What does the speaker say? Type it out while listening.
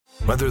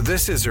Whether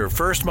this is her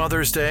first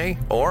Mother's Day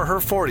or her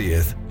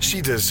 40th, she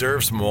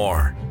deserves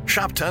more.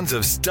 Shop tons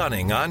of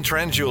stunning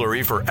on-trend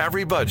jewelry for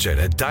every budget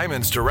at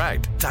Diamonds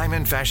Direct.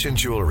 Diamond fashion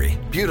jewelry,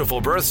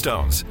 beautiful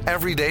birthstones,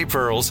 everyday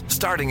pearls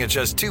starting at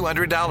just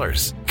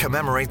 $200.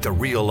 Commemorate the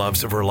real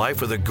loves of her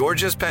life with a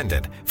gorgeous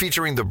pendant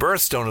featuring the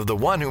birthstone of the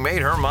one who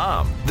made her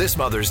mom. This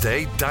Mother's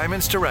Day,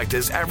 Diamonds Direct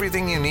is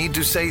everything you need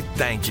to say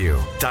thank you.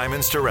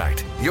 Diamonds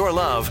Direct. Your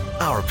love,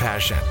 our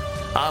passion.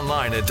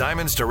 Online at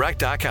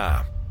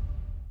diamondsdirect.com.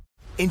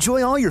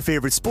 Enjoy all your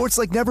favorite sports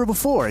like never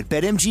before at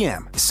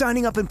BetMGM.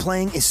 Signing up and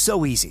playing is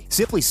so easy.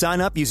 Simply sign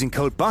up using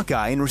code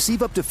Buckeye and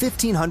receive up to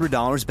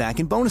 $1,500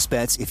 back in bonus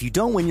bets if you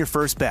don't win your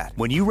first bet.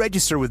 When you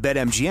register with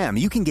BetMGM,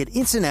 you can get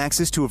instant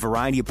access to a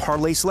variety of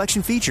parlay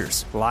selection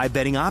features, live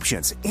betting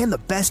options, and the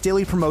best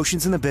daily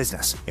promotions in the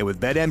business. And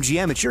with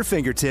BetMGM at your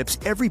fingertips,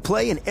 every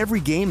play and every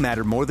game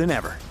matter more than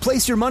ever.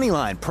 Place your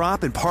moneyline,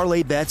 prop, and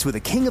parlay bets with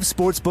the king of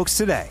sportsbooks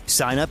today.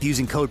 Sign up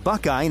using code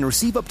Buckeye and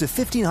receive up to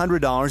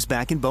 $1,500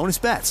 back in bonus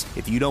bets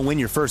if you don't win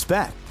your first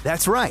bet.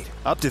 That's right,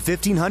 up to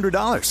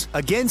 $1,500.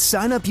 Again,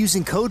 sign up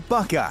using code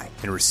Buckeye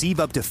and receive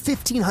up to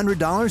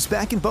 $1,500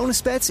 back in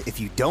bonus bets if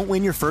you don't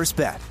win your first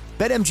bet.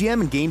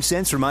 BetMGM and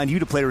GameSense remind you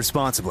to play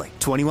responsibly.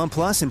 21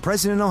 plus and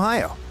present in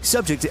Ohio.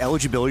 Subject to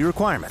eligibility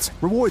requirements.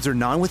 Rewards are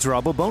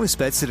non-withdrawable bonus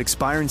bets that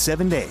expire in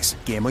 7 days.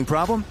 Gambling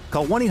problem?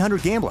 Call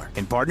 1-800-GAMBLER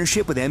in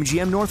partnership with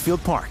MGM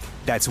Northfield Park.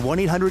 That's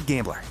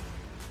 1-800-GAMBLER.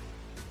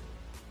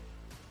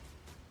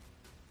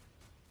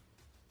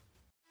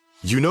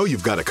 You know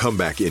you've got a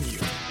comeback in you.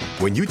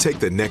 When you take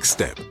the next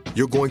step,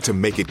 you're going to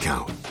make it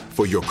count.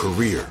 For your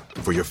career,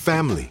 for your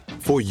family,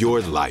 for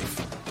your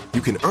life. You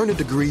can earn a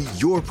degree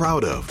you're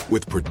proud of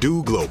with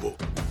Purdue Global.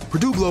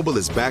 Purdue Global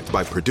is backed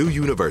by Purdue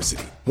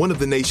University, one of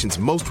the nation's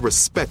most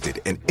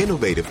respected and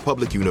innovative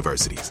public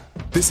universities.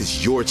 This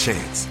is your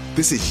chance.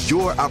 This is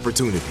your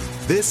opportunity.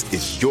 This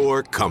is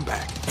your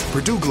comeback.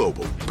 Purdue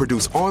Global,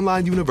 Purdue's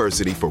online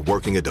university for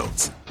working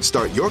adults.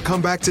 Start your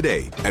comeback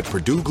today at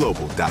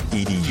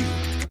purdueglobal.edu.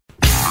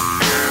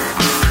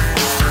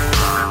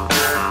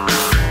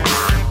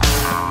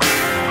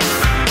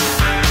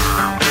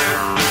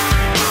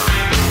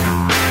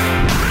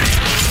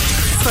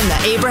 From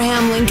the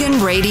Abraham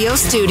Lincoln Radio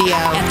Studio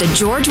at the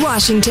George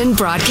Washington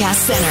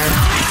Broadcast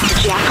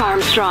Center, Jack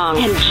Armstrong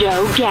and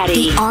Joe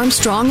Getty. The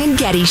Armstrong and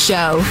Getty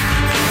Show.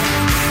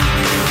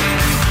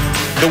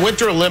 The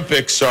Winter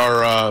Olympics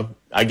are,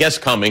 I guess,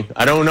 coming.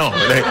 I don't know.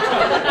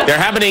 They're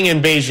happening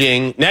in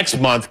Beijing next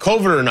month,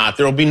 COVID or not.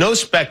 There will be no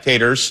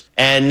spectators.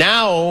 And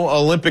now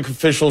Olympic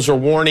officials are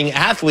warning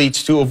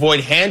athletes to avoid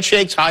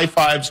handshakes, high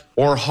fives,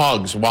 or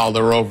hugs while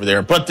they're over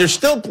there. But they're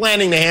still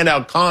planning to hand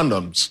out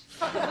condoms,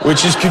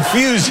 which is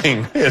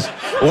confusing.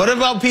 What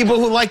about people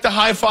who like to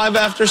high five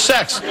after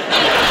sex?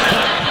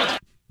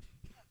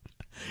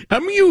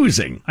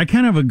 Amusing. I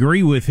kind of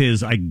agree with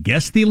his, I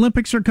guess the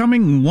Olympics are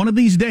coming one of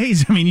these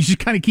days. I mean, you just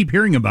kind of keep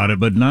hearing about it,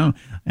 but no.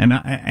 And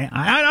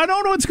I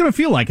don't know what it's going to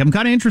feel like. I'm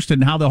kind of interested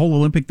in how the whole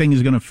Olympic thing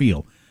is going to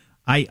feel.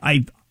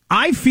 I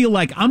feel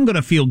like I'm going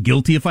to feel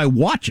guilty if I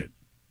watch it.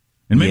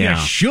 And maybe I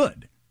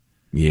should.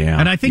 Yeah.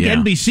 And I think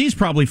NBC's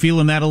probably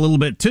feeling that a little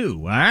bit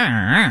too.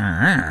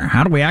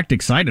 How do we act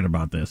excited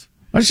about this?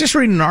 I was just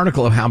reading an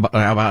article of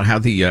about how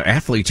the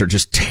athletes are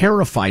just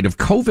terrified of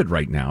COVID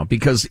right now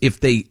because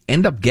if they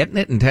end up getting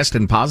it and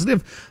testing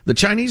positive, the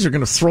Chinese are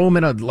going to throw them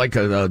in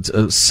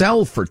a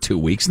cell for 2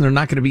 weeks and they're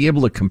not going to be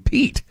able to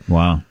compete.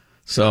 Wow.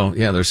 So,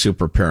 yeah, they're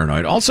super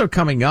paranoid. Also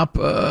coming up,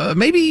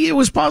 maybe it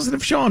was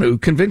Positive Sean who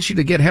convinced you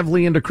to get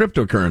heavily into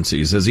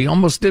cryptocurrencies, as he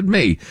almost did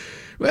me.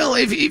 Well,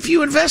 if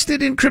you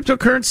invested in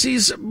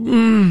cryptocurrencies,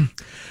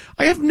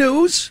 I have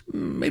news.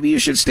 Maybe you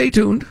should stay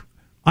tuned.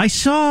 I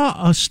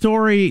saw a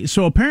story.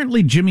 So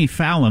apparently Jimmy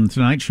Fallon,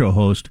 Tonight Show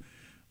host,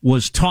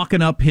 was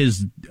talking up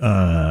his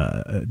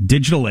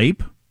digital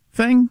ape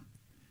thing.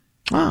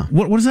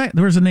 What is that?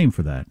 There's a name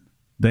for that.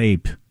 The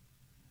ape.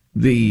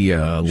 The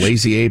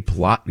Lazy Ape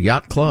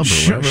Yacht Club?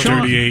 Or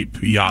Dirty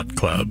Ape Yacht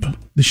Club.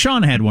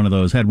 Sean had one of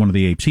those, had one of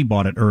the apes. He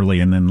bought it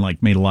early and then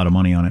made a lot of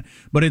money on it.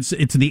 But it's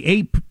the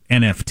ape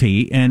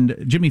NFT, and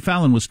Jimmy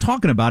Fallon was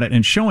talking about it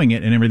and showing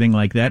it and everything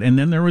like that. And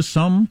then there was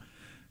some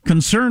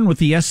concern with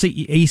the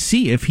SEC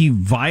if he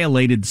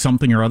violated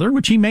something or other,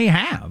 which he may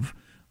have,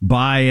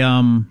 by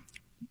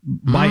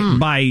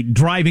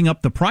driving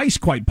up the price,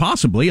 quite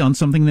possibly, on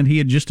something that he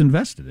had just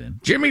invested in.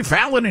 Jimmy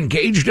Fallon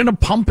engaged in a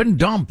pump and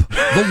dump.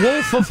 The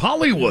Wolf of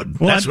Hollywood.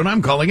 Well, that's what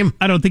I'm calling him.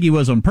 I don't think he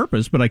was on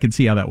purpose, but I could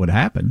see how that would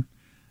happen.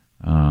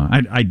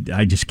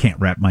 I just can't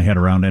wrap my head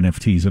around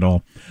NFTs at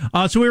all.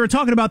 So we were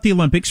talking about the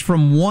Olympics,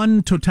 from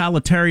one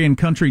totalitarian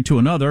country to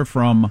another,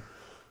 from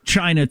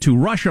China to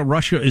Russia.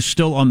 Russia is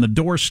still on the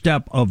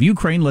doorstep of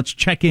Ukraine. Let's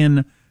check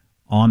in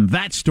on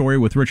that story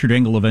with Richard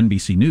Engel of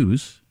NBC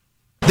News.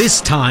 This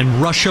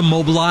time, Russia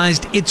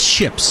mobilized its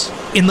ships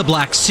in the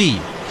Black Sea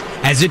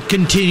as it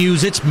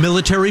continues its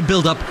military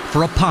buildup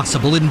for a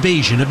possible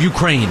invasion of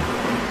Ukraine.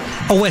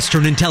 A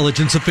Western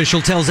intelligence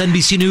official tells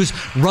NBC News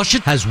Russia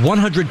has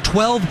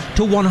 112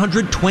 to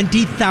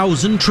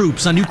 120,000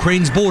 troops on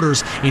Ukraine's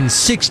borders in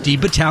 60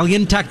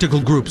 battalion tactical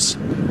groups,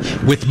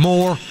 with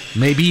more,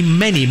 maybe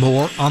many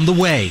more, on the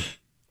way.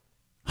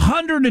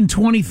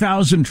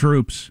 120,000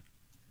 troops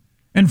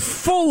and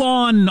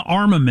full-on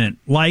armament,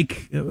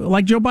 like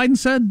Joe Biden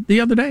said the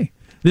other day.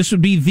 This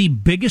would be the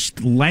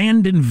biggest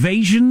land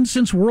invasion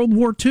since World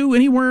War II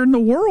anywhere in the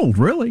world,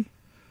 really.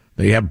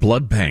 They have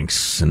blood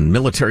banks and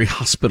military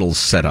hospitals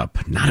set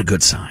up. Not a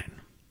good sign.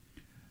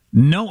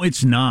 No,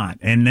 it's not.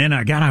 And then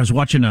I was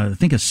watching a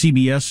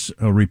CBS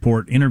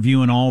report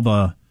interviewing all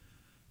the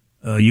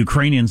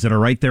Ukrainians that are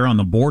right there on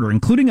the border,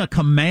 including a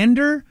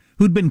commander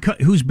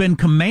who's been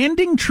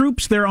commanding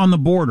troops there on the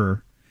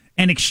border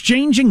and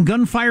exchanging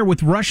gunfire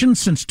with Russians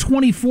since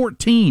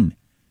 2014.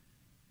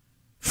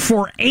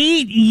 For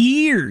 8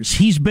 years,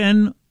 he's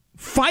been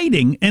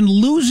fighting and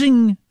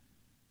losing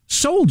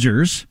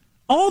soldiers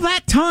all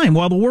that time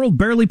while the world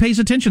barely pays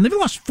attention. They've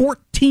lost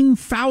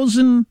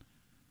 14,000,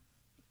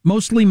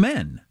 mostly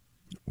men.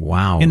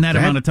 Wow. In that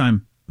amount of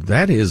time.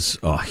 That is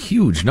a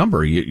huge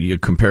number. You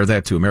compare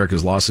that to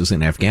America's losses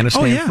in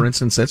Afghanistan, for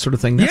instance, that sort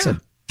of thing. That's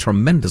a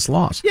tremendous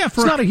loss. Yeah, it's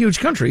not a huge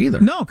country either.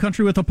 No,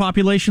 country with a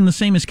population the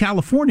same as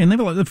California. And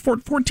they've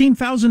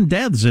 14,000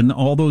 deaths in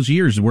all those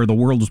years where the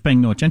world was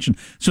paying no attention.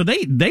 So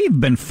they've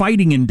been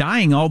fighting and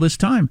dying all this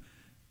time.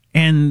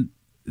 And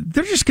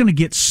they're just going to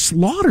get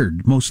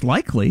slaughtered, most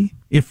likely,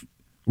 if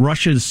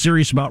Russia is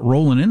serious about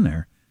rolling in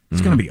there.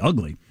 It's going to be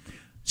ugly.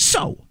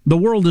 So the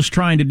world is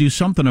trying to do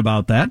something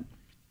about that.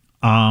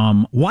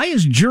 Why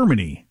is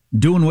Germany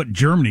doing what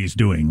Germany's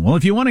doing? Well,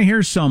 if you want to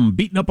hear some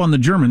beating up on the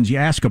Germans, you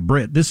ask a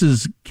Brit. This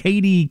is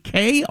Katie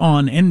Kay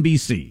on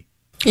NBC.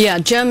 Yeah,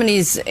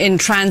 Germany's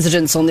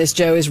intransigence on this,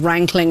 Joe, is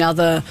rankling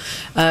other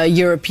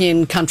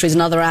European countries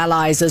and other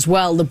allies as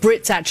well. The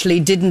Brits actually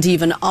didn't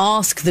even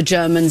ask the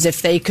Germans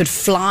if they could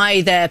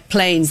fly their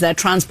planes, their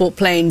transport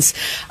planes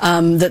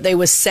that they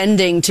were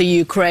sending to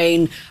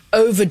Ukraine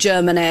over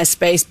German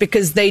airspace,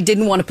 because they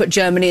didn't want to put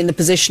Germany in the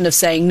position of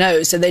saying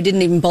no, so they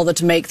didn't even bother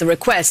to make the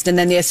request. And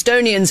then the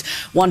Estonians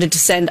wanted to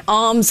send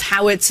arms,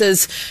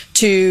 howitzers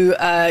to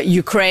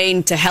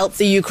Ukraine to help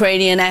the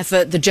Ukrainian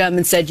effort. The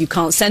Germans said you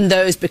can't send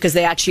those because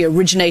they actually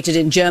originated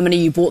in Germany,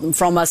 you bought them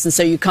from us, and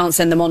so you can't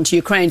send them on to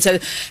Ukraine. So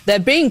they're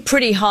being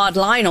pretty hard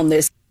line on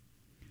this.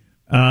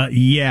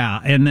 Yeah,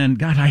 and then,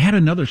 God, I had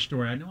another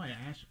story. I know I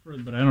asked for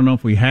it, but I don't know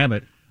if we have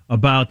it,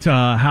 about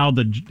how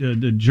the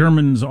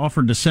Germans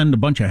offered to send a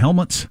bunch of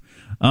helmets.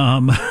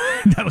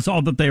 That was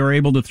all that they were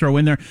able to throw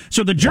in there.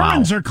 So the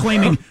Germans are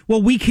claiming,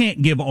 well, we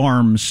can't give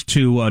arms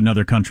to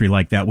another country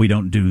like that. We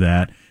don't do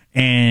that.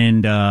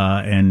 And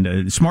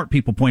smart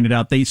people pointed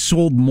out they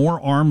sold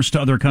more arms to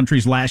other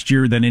countries last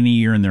year than any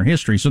year in their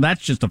history. So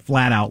that's just a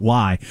flat out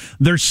lie.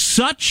 There's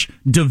such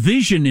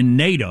division in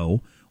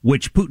NATO,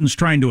 which Putin's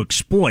trying to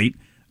exploit,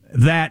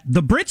 that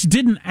the Brits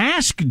didn't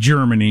ask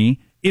Germany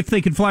if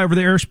they could fly over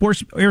the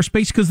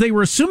airspace, because they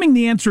were assuming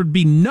the answer would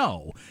be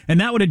no.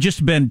 And that would have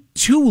just been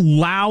too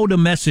loud a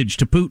message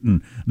to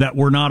Putin that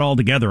we're not all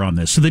together on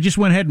this. So they just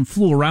went ahead and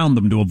flew around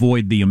them to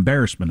avoid the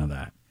embarrassment of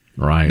that.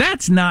 Right.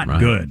 That's not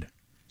good.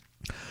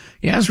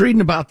 Yeah, I was reading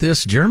about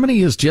this.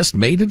 Germany has just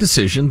made a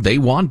decision. They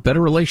want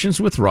better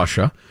relations with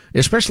Russia,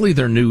 especially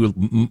their new,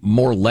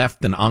 more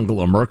left than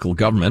Angela Merkel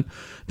government.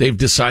 They've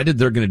decided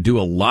they're going to do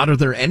a lot of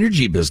their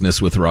energy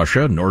business with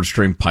Russia, Nord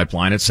Stream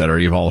pipeline, et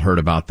cetera. You've all heard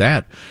about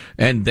that.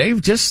 And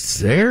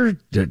they're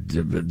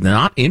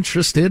not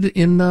interested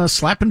in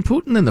slapping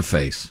Putin in the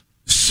face.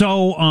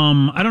 So,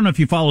 I don't know if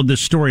you followed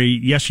this story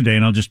yesterday,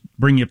 and I'll just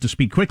bring you up to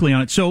speed quickly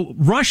on it. So,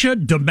 Russia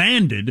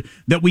demanded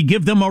that we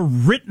give them a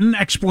written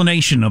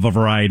explanation of a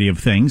variety of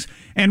things.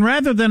 And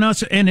rather than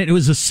us, and it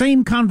was the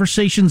same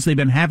conversations they've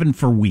been having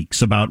for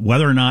weeks about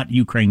whether or not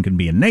Ukraine can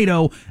be in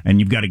NATO, and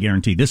you've got to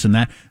guarantee this and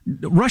that.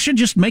 Russia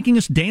just making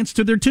us dance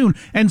to their tune.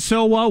 And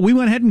so, we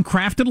went ahead and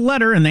crafted a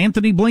letter, and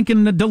Anthony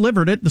Blinken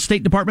delivered it. The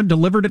State Department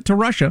delivered it to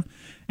Russia.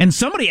 And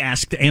somebody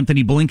asked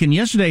Anthony Blinken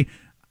yesterday,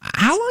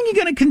 how long are you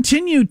going to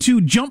continue to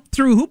jump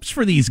through hoops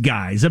for these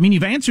guys? I mean,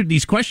 you've answered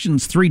these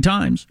questions 3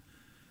 times.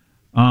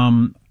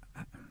 I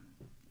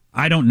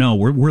don't know.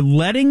 We're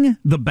letting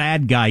the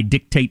bad guy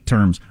dictate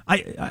terms.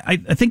 I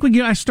think we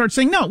got to start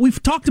saying, no,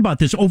 we've talked about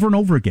this over and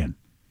over again.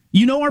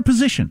 You know our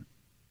position.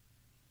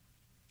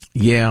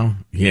 Yeah.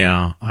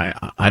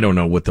 I don't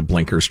know what the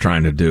blinker's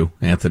trying to do,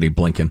 Anthony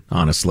Blinken,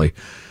 honestly.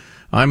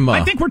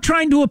 I think we're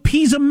trying to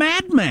appease a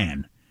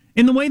madman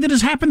in the way that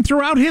has happened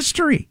throughout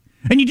history.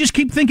 And you just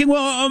keep thinking,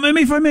 well,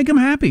 maybe if I make them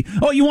happy.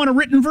 Oh, you want a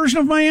written version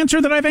of my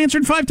answer that I've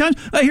answered 5 times?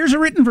 Here's a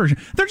written version.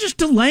 They're just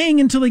delaying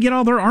until they get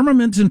all their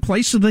armaments in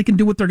place so they can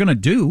do what they're going to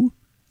do.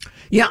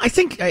 Yeah, I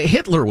think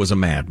Hitler was a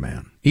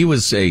madman. He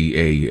was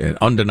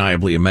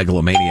undeniably a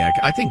megalomaniac.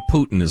 I think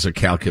Putin is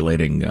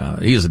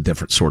he is a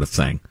different sort of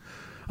thing.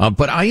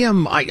 But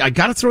I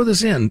got to throw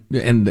this in,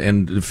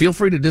 and feel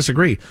free to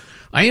disagree.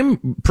 I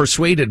am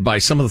persuaded by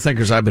some of the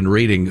thinkers I've been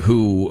reading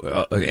who,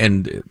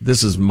 and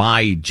this is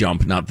my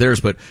jump, not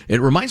theirs, but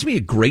it reminds me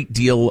a great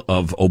deal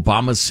of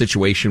Obama's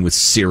situation with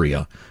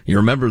Syria. You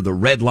remember the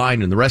red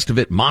line and the rest of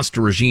it,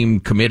 monster regime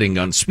committing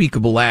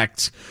unspeakable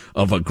acts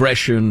of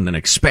aggression and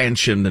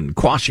expansion and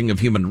quashing of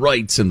human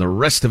rights and the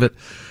rest of it.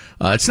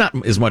 It's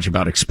not as much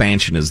about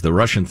expansion as the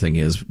Russian thing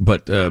is,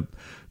 but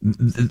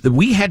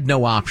we had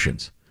no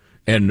options.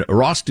 And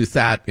Ross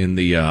Douthat in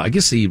the, I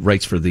guess he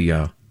writes for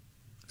the,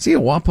 is he a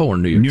WAPO or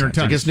New York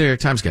Times? I guess New York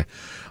Times guy.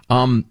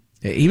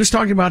 He was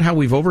talking about how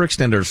we've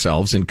overextended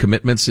ourselves in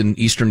commitments in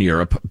Eastern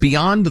Europe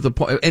beyond the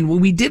point, and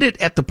we did it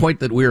at the point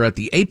that we were at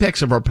the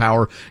apex of our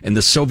power and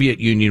the Soviet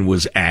Union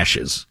was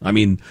ashes. I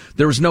mean,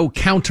 there was no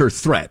counter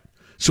threat.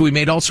 So we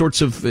made all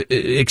sorts of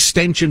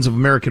extensions of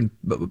American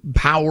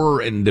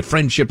power and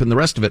friendship and the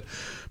rest of it.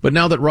 But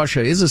now that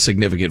Russia is a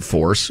significant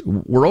force,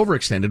 we're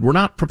overextended. We're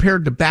not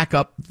prepared to back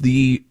up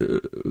the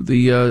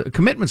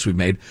commitments we've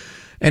made.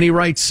 And he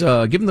writes,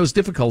 given those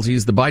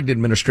difficulties, the Biden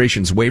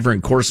administration's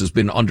wavering course has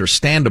been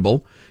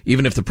understandable,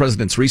 even if the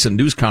president's recent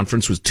news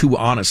conference was too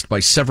honest by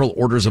several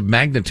orders of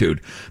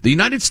magnitude. The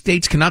United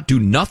States cannot do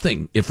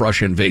nothing if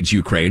Russia invades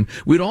Ukraine.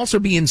 We'd also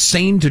be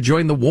insane to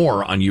join the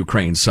war on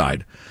Ukraine's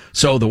side.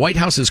 So the White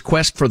House's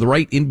quest for the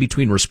right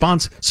in-between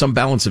response, some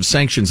balance of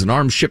sanctions and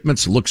arms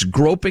shipments, looks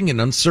groping and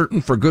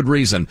uncertain for good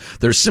reason.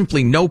 There's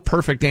simply no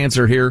perfect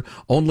answer here,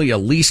 only a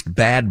least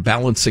bad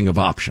balancing of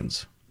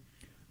options.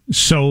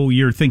 So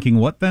you're thinking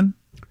what then?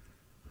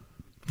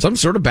 Some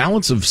sort of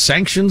balance of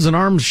sanctions and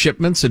arms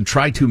shipments and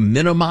try to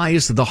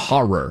minimize the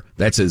horror.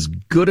 That's as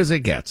good as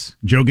it gets.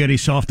 Joe Getty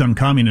soft on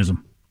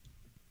communism.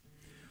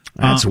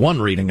 That's one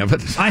reading of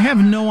it. I have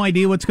no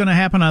idea what's going to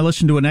happen. I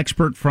listened to an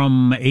expert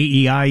from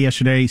AEI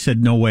yesterday. He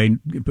said, no way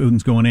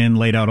Putin's going in,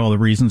 laid out all the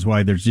reasons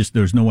why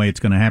there's no way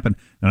it's going to happen.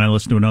 And I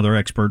listened to another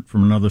expert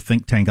from another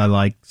think tank I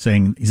like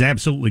saying he's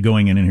absolutely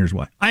going in, and here's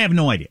why. I have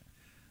no idea.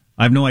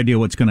 I have no idea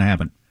what's going to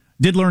happen.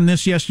 Did learn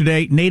this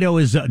yesterday. NATO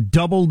has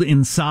doubled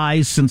in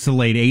size since the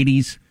late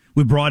 80s.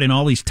 We brought in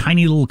all these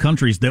tiny little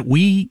countries that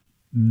we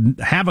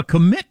have a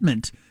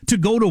commitment to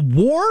go to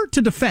war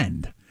to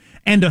defend.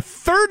 And a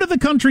third of the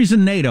countries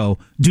in NATO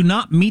do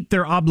not meet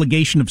their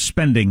obligation of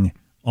spending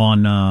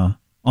on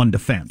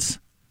defense.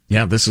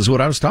 Yeah, this is what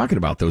I was talking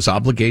about, those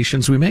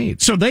obligations we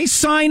made. So they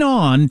sign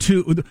on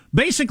to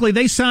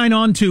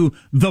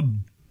the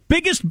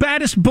biggest,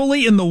 baddest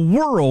bully in the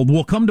world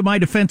will come to my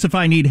defense if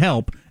I need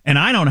help, and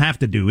I don't have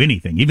to do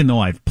anything. Even though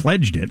I've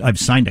pledged it, I've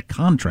signed a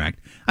contract.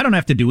 I don't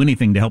have to do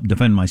anything to help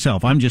defend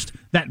myself. I'm just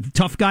that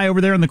tough guy over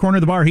there in the corner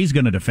of the bar. He's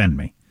going to defend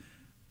me.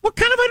 What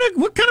kind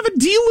of a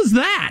deal is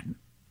that?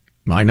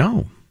 I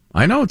know.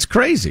 It's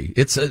crazy.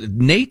 It's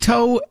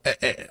NATO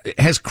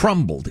has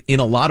crumbled in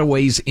a lot of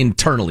ways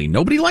internally.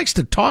 Nobody likes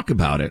to talk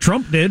about it.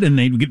 Trump did, and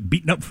they get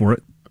beaten up for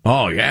it.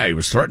 Oh, yeah, he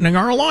was threatening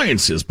our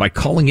alliances by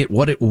calling it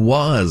what it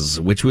was,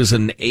 which was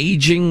an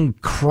aging,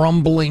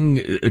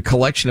 crumbling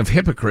collection of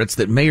hypocrites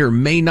that may or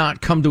may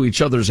not come to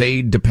each other's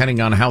aid depending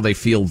on how they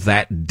feel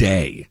that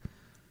day.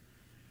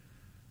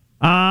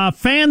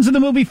 Fans of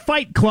the movie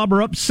Fight Club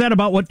are upset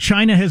about what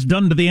China has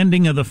done to the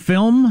ending of the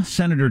film.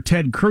 Senator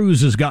Ted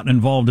Cruz has gotten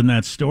involved in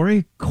that story.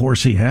 Of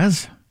course he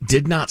has.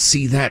 Did not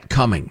see that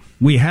coming.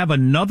 We have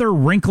another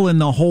wrinkle in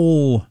the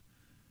whole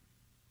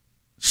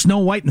Snow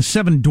White and the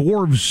Seven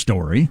Dwarves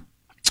story.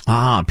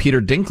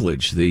 Peter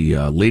Dinklage, the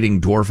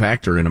leading dwarf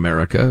actor in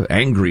America,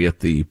 angry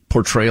at the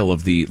portrayal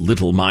of the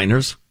little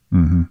miners.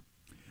 Mm-hmm.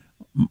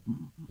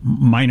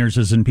 Miners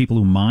as in people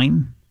who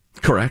mine?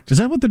 Correct. Is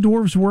that what the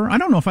dwarves were? I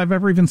don't know if I've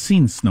ever even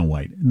seen Snow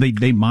White.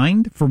 They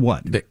mined for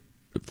what?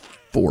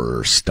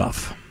 For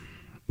stuff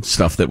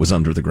that was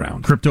under the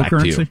ground.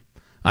 Cryptocurrency?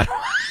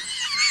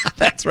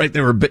 That's right.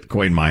 They were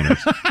Bitcoin miners.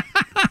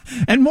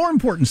 And more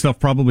important stuff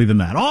probably than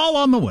that. All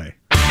on the way.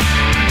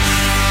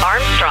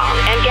 Armstrong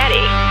and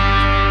Getty.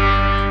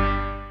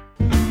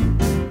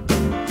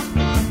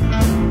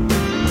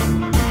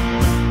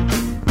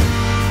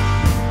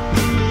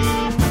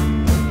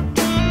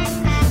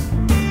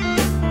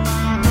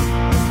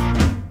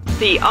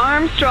 The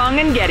Armstrong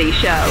and Getty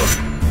Show.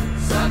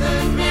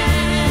 Southern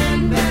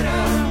man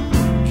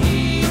better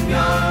keep your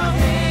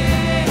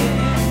head.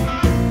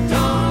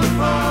 Don't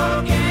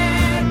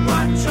forget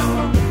what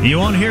you're... You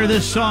won't hear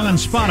this song on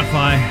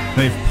Spotify.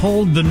 They've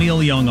pulled the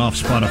Neil Young off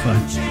Spotify.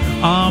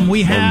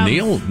 We have...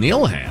 Well,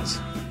 Neil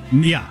has.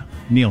 Yeah,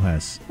 Neil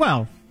has.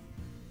 Well,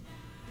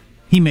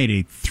 he made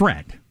a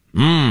threat.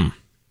 And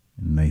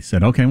they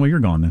said, okay, well, you're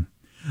gone then.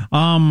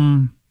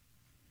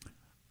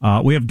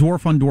 We have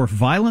Dwarf on Dwarf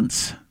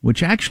Violence,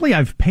 which actually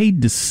I've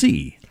paid to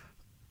see.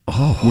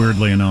 Oh,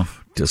 weirdly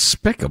enough.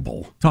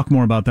 Despicable. Talk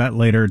more about that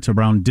later. It's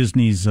around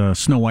Disney's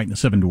Snow White and the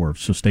Seven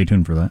Dwarfs, so stay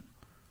tuned for that.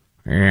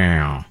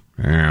 Yeah.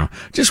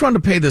 Just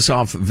wanted to pay this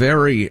off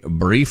very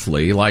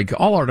briefly. Like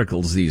all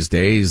articles these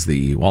days,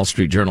 the Wall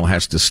Street Journal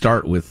has to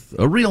start with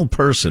a real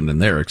person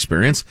and their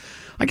experience.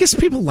 I guess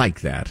people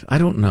like that. I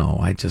don't know.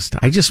 I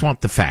just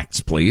want the facts,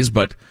 please.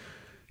 But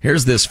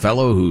Here's this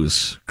fellow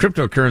whose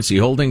cryptocurrency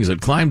holdings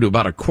had climbed to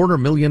about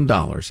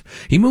 $250,000.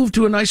 He moved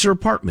to a nicer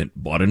apartment,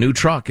 bought a new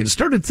truck, and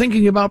started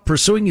thinking about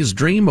pursuing his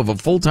dream of a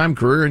full-time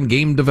career in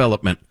game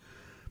development.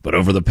 But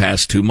over the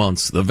past 2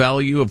 months, the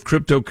value of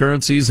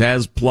cryptocurrencies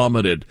has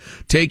plummeted,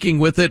 taking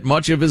with it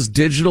much of his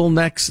digital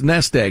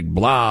nest egg.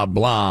 Blah,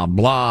 blah,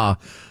 blah.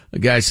 The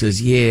guy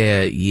says,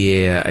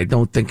 yeah, I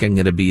don't think I'm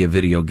going to be a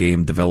video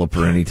game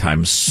developer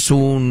anytime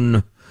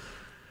soon.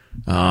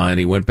 And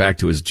he went back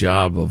to his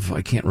job of,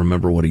 I can't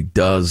remember what he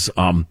does.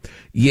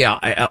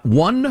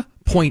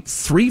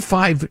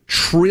 $1.35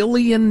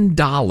 trillion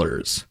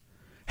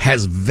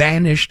has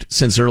vanished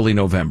since early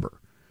November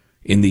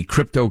in the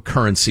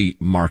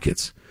cryptocurrency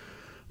markets.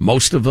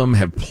 Most of them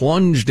have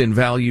plunged in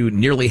value,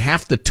 nearly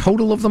half the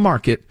total of the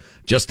market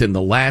just in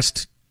the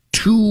last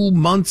 2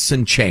 months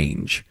and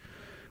change,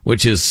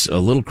 which is a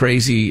little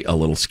crazy, a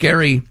little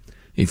scary.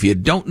 If you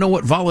don't know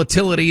what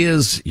volatility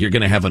is, you're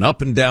going to have an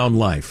up and down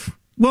life.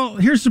 Well,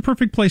 here's the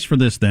perfect place for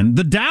this then.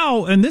 The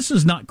Dow, and this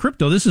is not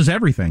crypto, this is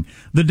everything.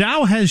 The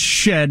Dow has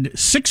shed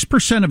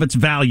 6% of its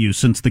value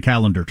since the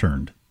calendar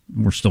turned.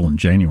 We're still in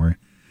January.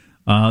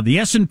 The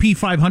S&P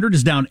 500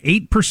 is down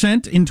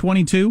 8% in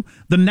 22.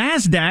 The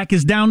NASDAQ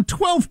is down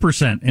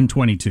 12% in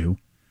 22.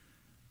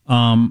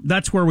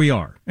 That's where we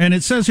are. And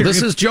it says here...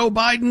 This is Joe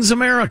Biden's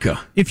America.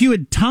 If you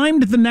had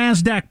timed the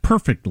NASDAQ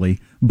perfectly,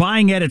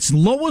 buying at its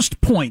lowest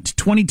point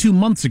 22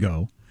 months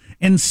ago,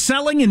 and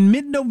selling in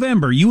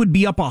mid-November, you would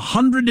be up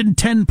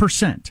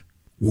 110%.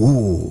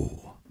 Ooh.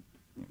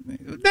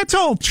 That's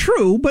all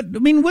true, but I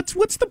mean, what's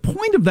the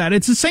point of that?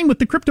 It's the same with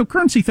the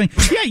cryptocurrency thing.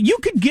 Yeah, you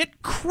could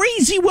get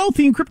crazy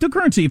wealthy in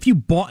cryptocurrency if you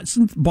bought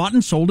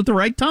and sold at the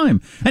right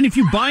time. And if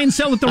you buy and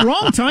sell at the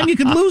wrong time, you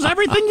could lose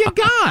everything you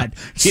got.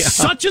 Yeah.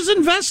 Such as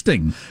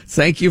investing.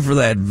 Thank you for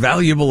that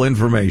valuable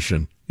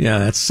information. Yeah,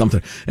 that's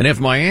something. And if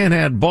my aunt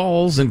had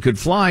balls and could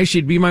fly,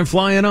 she'd be my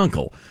flying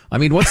uncle. I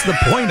mean, what's the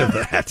point of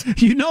that?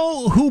 You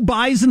know who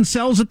buys and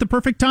sells at the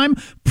perfect time?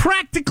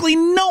 Practically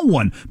no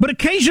one. But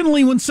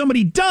occasionally when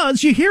somebody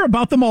does, you hear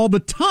about them all the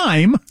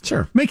time.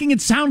 Sure. Making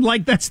it sound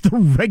like that's the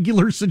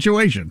regular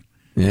situation.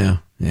 Yeah.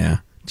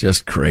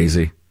 Just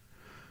crazy.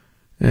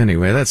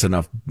 Anyway, that's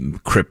enough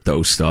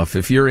crypto stuff.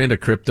 If you're into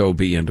crypto,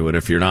 be into it.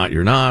 If you're not,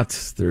 you're not.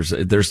 There's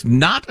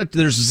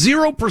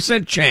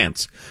 0%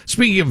 chance,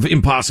 speaking of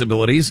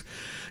impossibilities,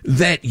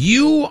 that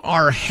you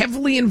are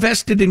heavily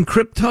invested in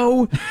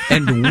crypto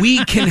and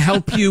we can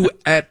help you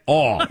at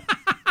all.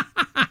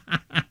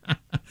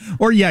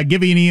 Or,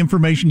 give you any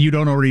information you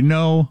don't already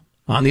know.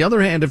 On the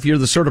other hand, if you're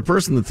the sort of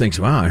person that thinks,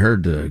 wow, I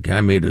heard a guy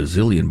made $1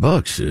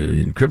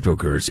 zillion in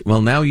cryptocurrency.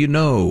 Well, now you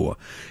know.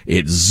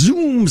 It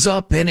zooms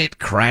up and it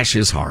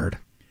crashes hard.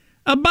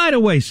 By the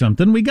way,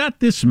 we got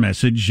this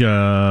message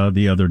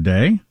the other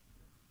day.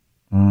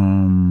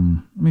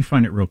 Let me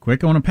find it real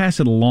quick. I want to pass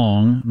it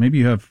along. Maybe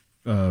you have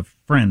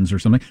friends or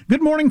something.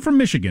 Good morning from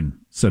Michigan,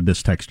 said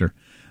this texter.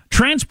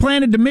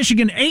 Transplanted to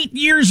Michigan 8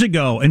 years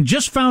ago and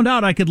just found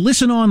out I could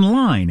listen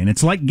online, and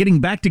it's like getting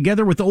back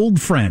together with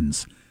old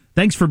friends.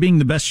 Thanks for being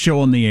the best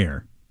show on the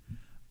air.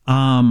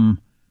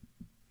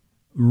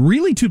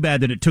 Really too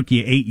bad that it took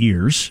you 8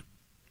 years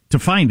to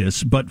find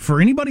us, but for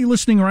anybody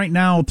listening right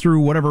now through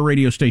whatever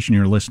radio station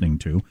you're listening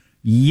to,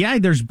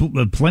 there's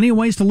plenty of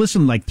ways to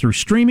listen, like through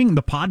streaming.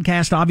 The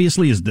podcast,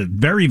 obviously, is the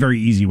very, very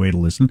easy way to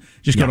listen.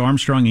 Just go to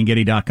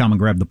ArmstrongandGetty.com and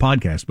grab the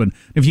podcast. But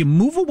if you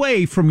move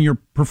away from your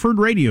preferred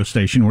radio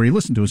station where you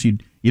listen to us, you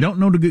don't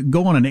know to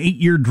go on an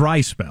 8-year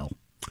dry spell.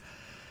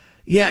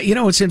 Yeah,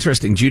 it's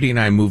interesting. Judy and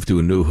I moved to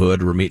a new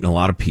hood. We're meeting a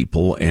lot of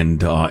people,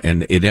 and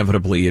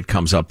inevitably it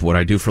comes up what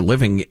I do for a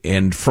living.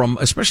 And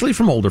especially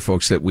from older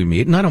folks that we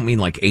meet, and I don't mean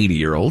like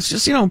 80-year-olds,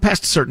 just,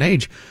 past a certain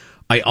age,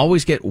 I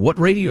always get, what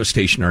radio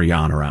station are you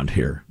on around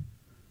here?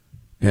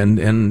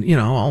 And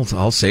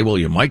I'll say, well,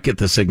 you might get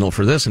the signal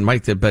for this and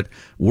but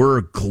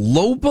we're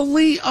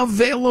globally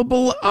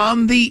available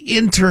on the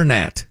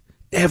internet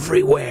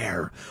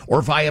everywhere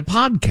or via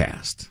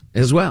podcast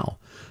as well.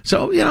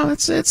 So,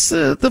 it's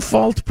the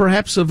fault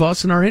perhaps of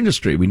us in our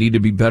industry. We need to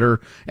be better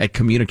at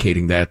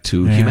communicating that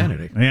to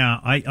humanity. Yeah,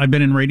 I've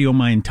been in radio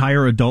my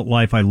entire adult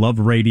life. I love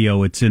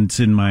radio. It's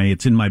in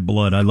my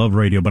blood. I love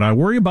radio, but I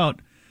worry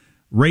about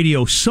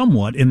radio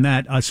somewhat in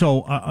that.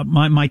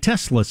 My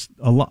Tesla,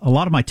 a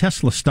lot of my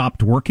Tesla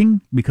stopped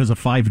working because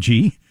of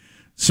 5G.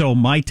 So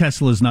my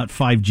Tesla is not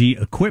 5G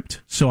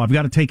equipped. So I've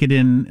got to take it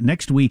in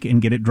next week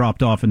and get it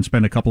dropped off and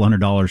spend a couple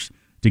 $100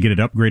 to get it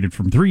upgraded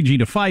from 3G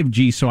to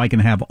 5G so I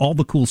can have all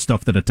the cool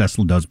stuff that a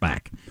Tesla does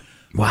back.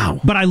 Wow.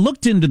 But I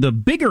looked into the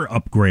bigger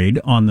upgrade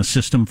on the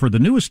system for the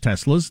newest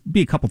Teslas, be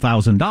a couple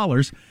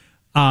 $1,000,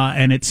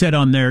 and it said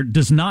on there,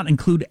 does not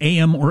include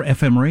AM or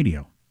FM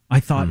radio. I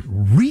thought,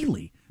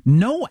 really?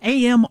 No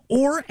AM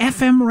or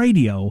FM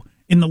radio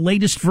in the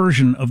latest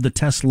version of the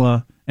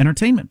Tesla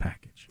entertainment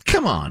package?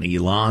 Come on,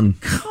 Elon.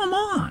 Come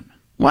on.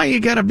 Why you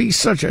gotta be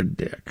such a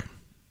dick?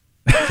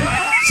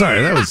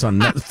 Sorry, that was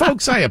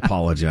folks, I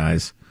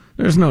apologize.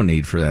 There's no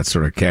need for that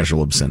sort of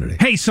casual obscenity.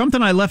 Hey,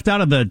 something I left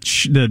out of the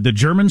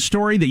German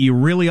story that you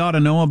really ought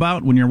to know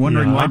about when you're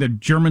wondering why the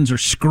Germans are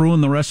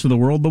screwing the rest of the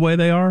world the way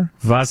they are.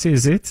 Was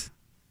is it?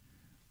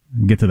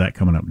 Get to that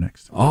coming up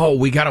next. Oh,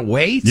 we got to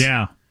wait?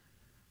 Yeah.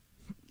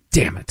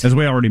 Damn it. As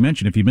we already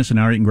mentioned, if you miss an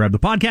hour, you can grab the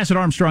podcast at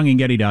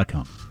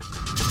ArmstrongandGetty.com.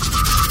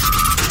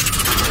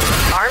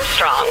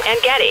 Armstrong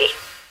and Getty.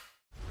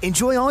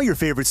 Enjoy all your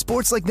favorite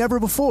sports like never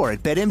before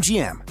at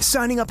BetMGM.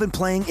 Signing up and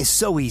playing is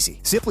so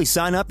easy. Simply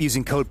sign up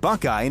using code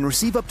Buckeye and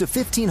receive up to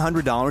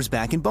 $1,500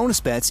 back in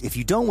bonus bets if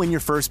you don't win your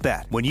first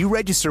bet. When you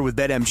register with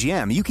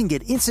BetMGM, you can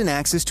get instant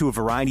access to a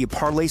variety of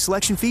parlay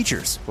selection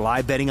features,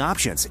 live betting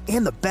options,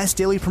 and the best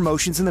daily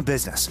promotions in the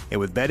business. And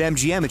with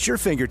BetMGM at your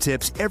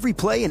fingertips, every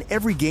play and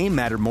every game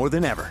matter more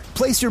than ever.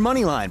 Place your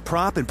moneyline,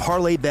 prop, and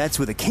parlay bets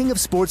with the king of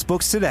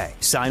sportsbooks today.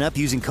 Sign up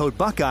using code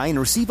Buckeye and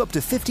receive up to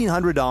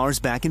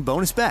 $1,500 back in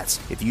bonus bets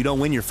if you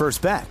don't win your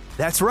first bet.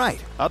 That's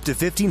right, up to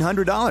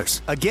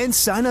 $1,500. Again,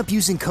 sign up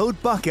using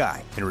code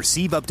Buckeye and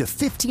receive up to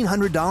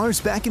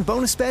 $1,500 back in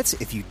bonus bets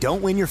if you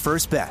don't win your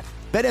first bet.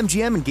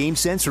 BetMGM and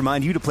GameSense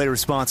remind you to play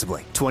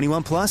responsibly.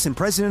 21 plus and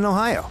present in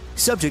Ohio.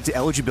 Subject to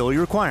eligibility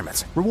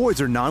requirements.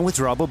 Rewards are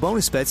non-withdrawable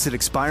bonus bets that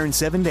expire in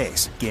 7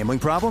 days. Gambling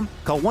problem?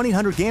 Call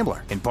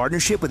 1-800-GAMBLER in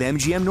partnership with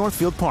MGM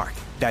Northfield Park.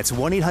 That's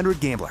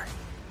 1-800-GAMBLER.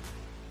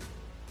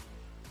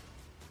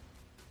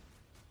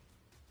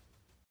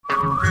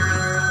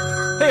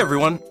 Hey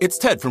everyone, it's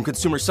Ted from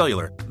Consumer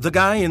Cellular, the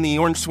guy in the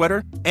orange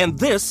sweater, and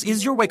this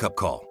is your wake-up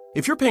call.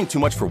 If you're paying too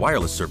much for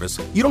wireless service,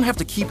 you don't have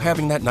to keep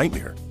having that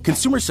nightmare.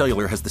 Consumer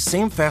Cellular has the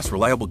same fast,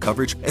 reliable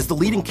coverage as the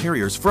leading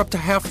carriers for up to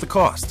half the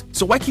cost.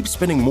 So why keep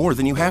spending more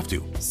than you have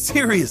to?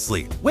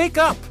 Seriously, wake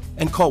up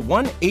and call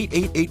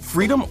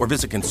 1-888-FREEDOM or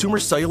visit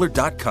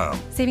consumercellular.com.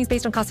 Savings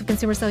based on cost of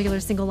Consumer Cellular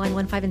single line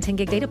 1, 5, and 10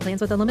 gig data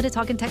plans with unlimited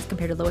talk and text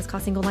compared to lowest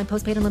cost single line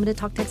postpaid unlimited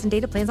talk, text, and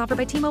data plans offered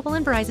by T-Mobile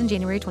and Verizon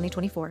January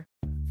 2024.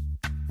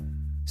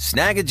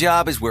 Snag a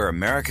Job is where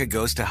America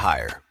goes to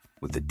hire,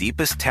 with the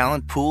deepest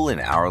talent pool in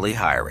hourly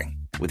hiring.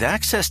 With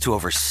access to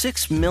over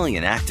 6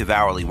 million active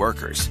hourly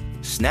workers,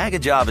 Snag a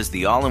Job is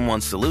the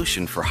all-in-one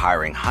solution for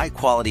hiring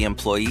high-quality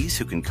employees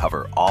who can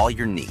cover all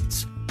your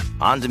needs.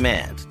 On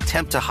demand,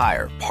 temp to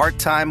hire,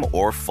 part-time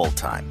or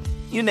full-time.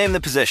 You name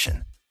the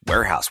position.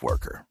 Warehouse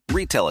worker,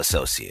 retail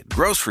associate,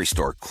 grocery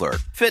store clerk,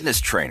 fitness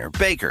trainer,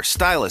 baker,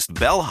 stylist,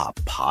 bellhop,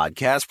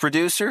 podcast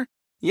producer.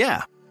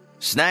 Yeah,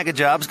 Snag a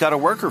Job's got a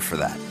worker for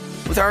that.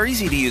 With our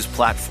easy-to-use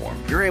platform,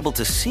 you're able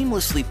to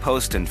seamlessly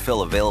post and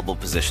fill available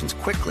positions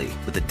quickly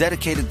with a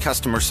dedicated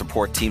customer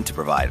support team to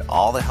provide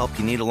all the help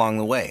you need along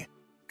the way.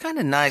 Kind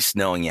of nice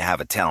knowing you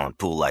have a talent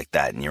pool like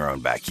that in your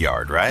own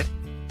backyard, right?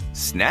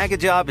 Snag a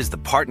Job is the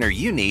partner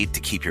you need to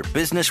keep your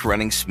business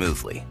running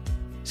smoothly.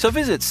 So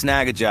visit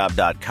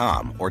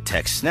snagajob.com or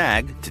text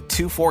SNAG to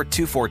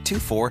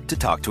 242424 to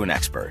talk to an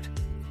expert.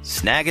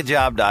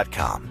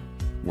 Snagajob.com,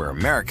 where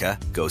America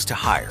goes to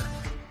hire.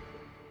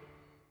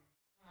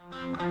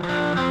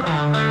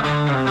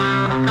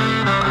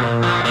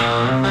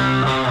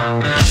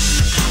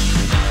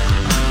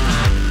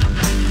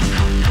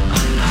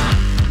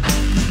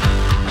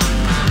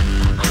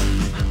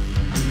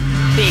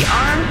 The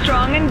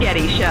Armstrong and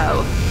Getty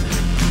Show.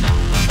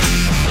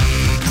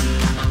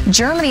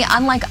 Germany,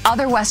 unlike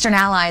other Western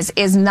allies,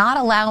 is not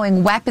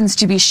allowing weapons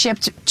to be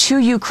shipped to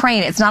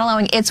Ukraine. It's not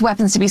allowing its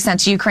weapons to be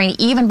sent to Ukraine,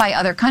 even by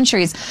other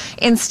countries.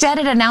 Instead,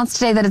 it announced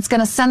today that it's going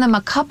to send them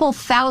a couple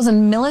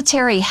thousand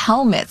military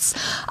helmets.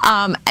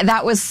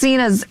 That was seen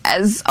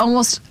as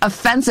almost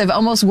offensive,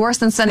 almost worse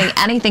than sending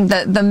anything.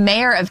 The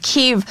mayor of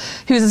Kyiv,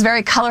 who's this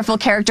very colorful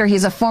character,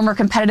 he's a former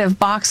competitive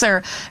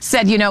boxer,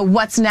 said, you know,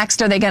 what's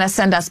next? Are they going to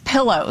send us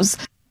pillows?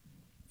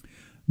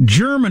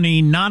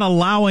 Germany not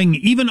allowing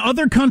even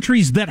other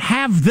countries that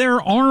have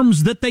their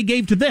arms that they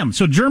gave to them.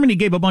 So Germany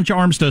gave a bunch of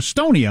arms to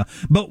Estonia,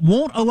 but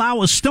won't allow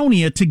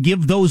Estonia to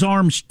give those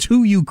arms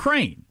to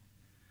Ukraine,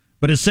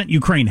 but has sent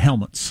Ukraine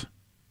helmets.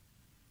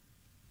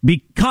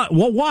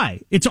 Why?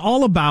 It's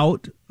all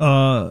about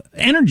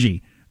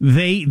energy.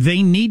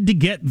 They need to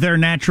get their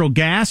natural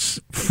gas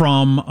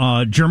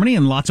from Germany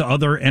and lots of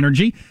other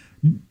energy.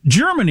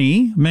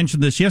 Germany,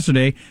 mentioned this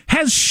yesterday,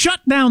 has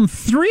shut down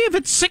 3 of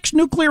its 6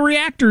 nuclear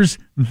reactors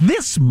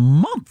this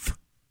month.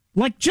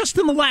 Like just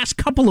in the last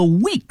couple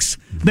of weeks,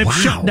 they've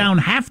shut down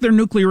half their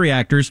nuclear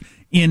reactors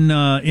in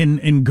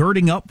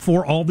girding up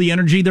for all the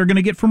energy they're going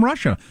to get from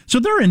Russia. So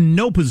they're in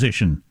no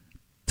position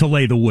to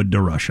lay the wood to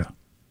Russia.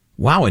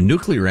 Wow, and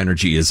nuclear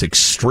energy is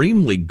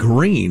extremely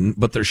green,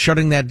 but they're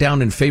shutting that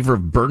down in favor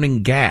of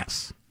burning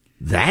gas.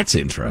 That's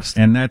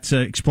interesting. And that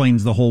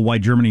explains the whole why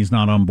Germany's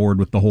not on board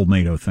with the whole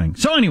NATO thing.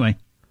 So anyway,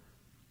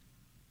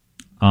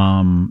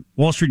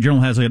 Wall Street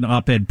Journal has an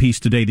op-ed piece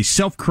today, the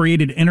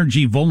self-created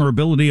energy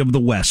vulnerability of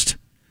the West.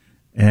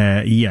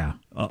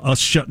 Us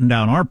shutting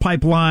down our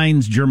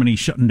pipelines, Germany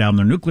shutting down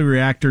their nuclear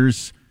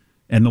reactors,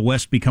 and the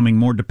West becoming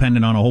more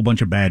dependent on a whole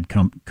bunch of bad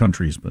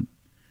countries. But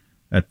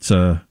that's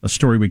a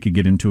story we could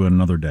get into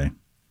another day.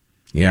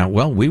 Yeah,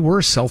 well, we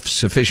were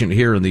self-sufficient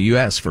here in the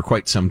U.S. for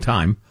quite some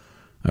time,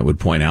 I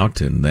would point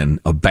out, and then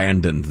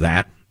abandoned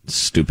that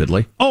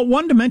stupidly. Oh,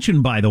 one to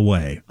mention, by the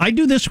way, I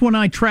do this when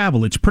I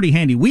travel. It's pretty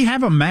handy. We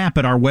have a map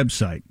at our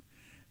website.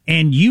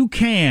 And you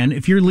can,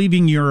 if you're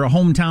leaving your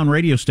hometown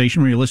radio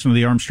station where you listen to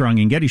the Armstrong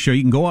and Getty show,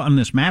 you can go on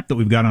this map that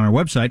we've got on our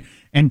website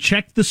and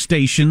check the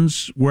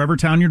stations wherever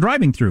town you're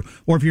driving through.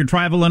 Or if you're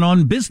traveling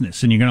on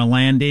business and you're going to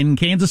land in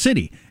Kansas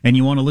City and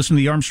you want to listen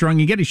to the Armstrong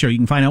and Getty show, you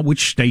can find out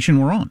which station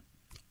we're on.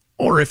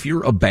 Or if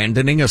you're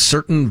abandoning a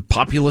certain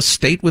populous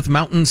state with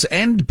mountains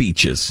and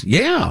beaches.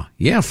 Yeah,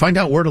 find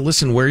out where to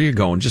listen, where you're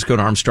going. Just go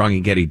to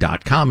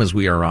ArmstrongandGetty.com, as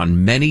we are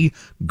on many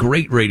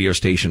great radio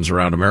stations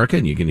around America,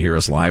 and you can hear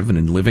us live and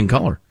in living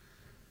color.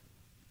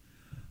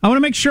 I want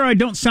to make sure I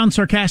don't sound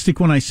sarcastic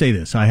when I say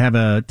this. I have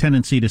a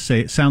tendency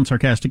to sound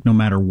sarcastic no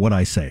matter what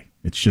I say.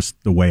 It's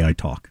just the way I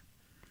talk.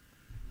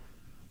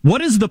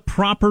 What is the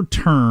proper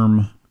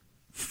term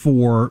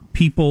for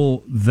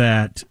people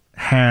that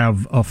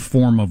have a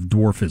form of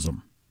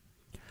dwarfism?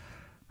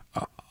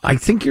 I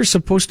think you're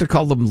supposed to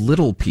call them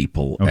little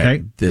people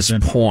at this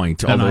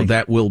point, although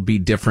that will be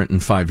different in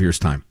 5 years'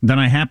 time. Then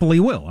I happily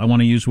will. I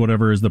want to use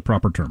whatever is the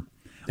proper term.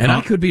 And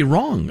I could be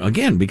wrong,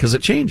 again, because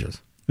it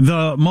changes.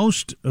 The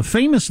most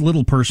famous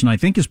little person, I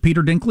think, is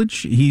Peter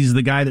Dinklage. He's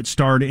the guy that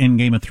starred in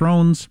Game of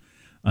Thrones.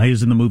 He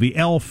was in the movie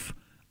Elf,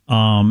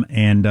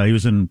 and he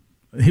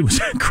was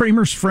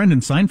Kramer's friend in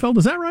Seinfeld.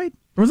 Is that right?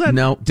 Or was that?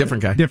 No,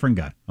 different guy. Different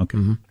guy. Okay.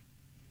 Mm-hmm.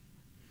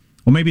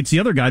 Well, maybe it's the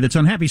other guy that's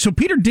unhappy. So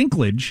Peter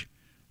Dinklage,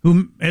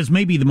 who is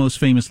maybe the most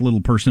famous little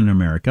person in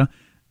America,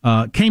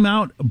 came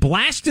out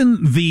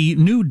blasting the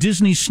new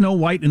Disney Snow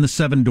White and the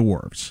Seven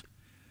Dwarfs,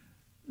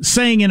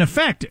 saying, in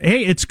effect,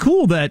 hey, it's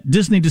cool that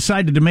Disney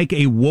decided to make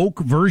a woke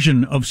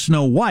version of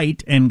Snow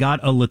White and got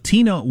a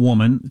Latina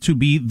woman to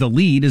be the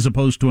lead as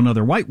opposed to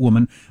another white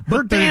woman. But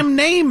her damn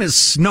name is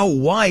Snow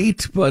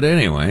White, but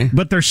anyway.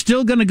 But they're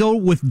still going to go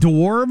with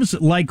dwarves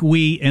like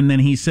we, and then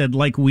he said,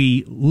 like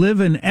we live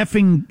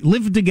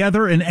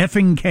together in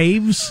effing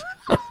caves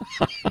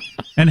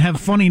and have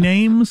funny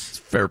names.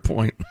 Fair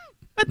point.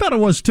 I thought it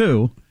was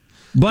too.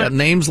 But got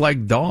names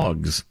like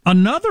dogs.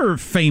 Another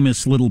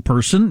famous little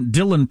person,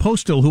 Dylan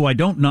Postal, who I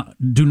do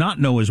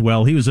not know as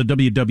well. He was a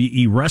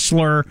WWE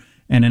wrestler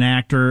and an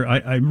actor.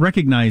 I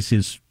recognize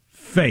his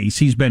face.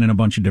 He's been in a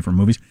bunch of different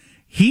movies.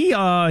 He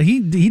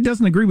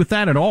doesn't agree with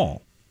that at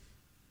all,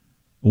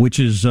 which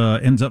is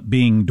ends up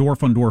being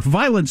dwarf on dwarf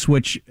violence.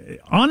 Which,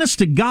 honest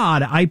to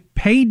God, I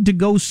paid to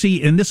go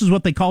see, and this is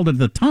what they called it at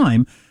the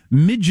time,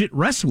 midget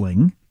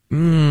wrestling.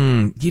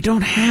 You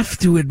don't have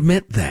to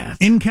admit that.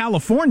 In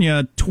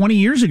California 20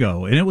 years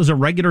ago, and it was a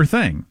regular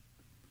thing.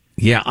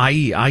 Yeah,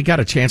 I got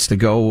a chance to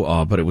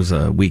go, but it was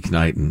a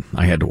weeknight, and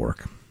I had to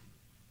work.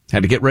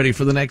 Had to get ready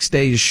for the next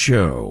day's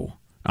show.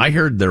 I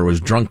heard there was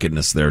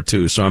drunkenness there,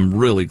 too, so I'm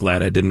really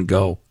glad I didn't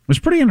go. It was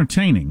pretty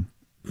entertaining.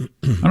 I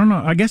don't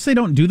know. I guess they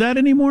don't do that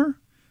anymore?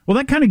 Well,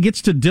 that kind of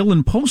gets to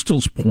Dylan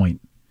Postal's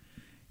point.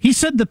 He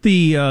said that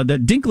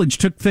that Dinklage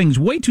took things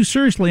way too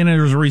seriously, and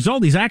as a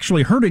result, he's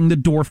actually hurting the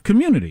dwarf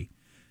community.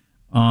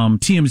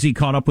 TMZ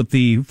caught up with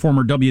the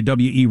former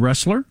WWE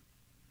wrestler,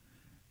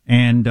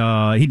 and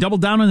he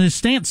doubled down on his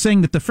stance,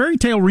 saying that the Fairy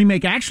Tale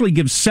remake actually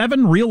gives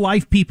 7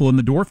 real-life people in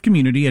the dwarf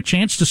community a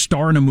chance to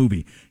star in a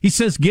movie. He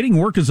says getting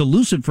work is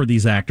elusive for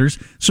these actors,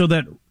 so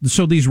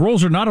these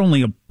roles are not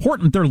only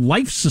important, they're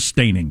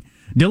life-sustaining.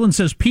 Dylan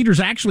says Peter's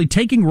actually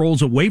taking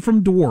roles away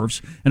from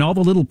dwarves and all the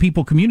little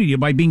people community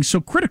by being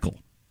so critical,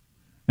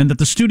 and that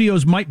the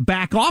studios might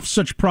back off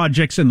such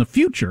projects in the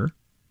future.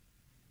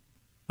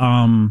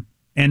 And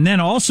then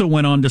also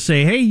went on to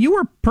say, hey, you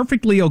were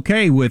perfectly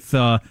okay with,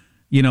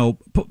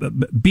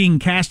 being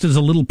cast as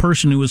a little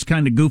person who was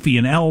kind of goofy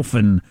in Elf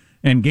and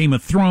Game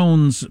of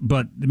Thrones,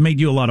 but it made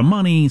you a lot of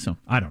money. So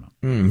I don't know.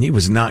 He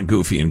was not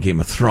goofy in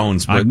Game of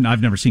Thrones. But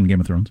I've never seen Game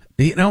of Thrones.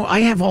 I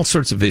have all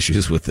sorts of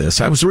issues with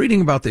this. I was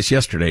reading about this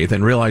yesterday,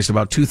 then realized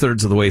about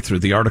 2/3 of the way through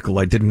the article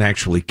I didn't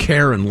actually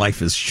care, and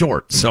life is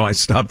short, so I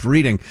stopped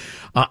reading.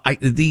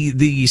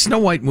 The Snow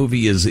White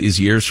movie is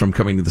years from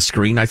coming to the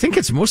screen. I think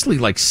it's mostly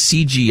like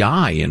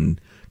CGI and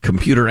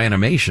computer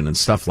animation and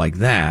stuff like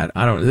that.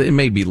 It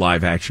may be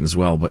live action as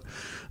well, but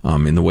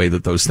in the way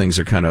that those things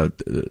are kind of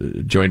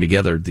joined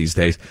together these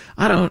days.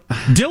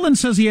 Dylan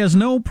says he has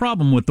no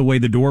problem with the way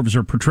the dwarves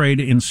are portrayed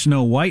in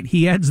Snow White.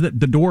 He adds that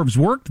the dwarves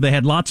worked, they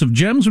had lots of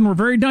gems, and were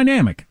very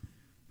dynamic.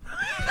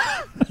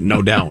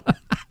 No doubt.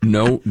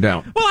 No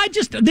doubt. Well,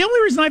 the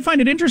only reason I find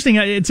it interesting,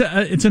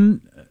 it's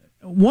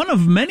one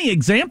of many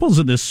examples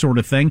of this sort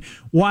of thing.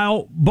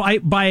 While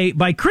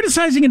by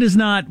criticizing it as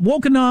not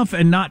woke enough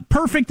and not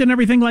perfect and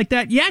everything like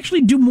that, you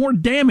actually do more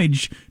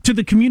damage to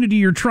the community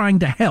you're trying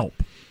to help.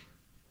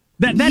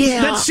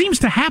 That seems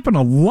to happen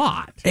a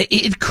lot.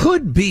 It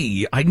could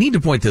be, I need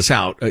to point this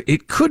out,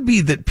 it could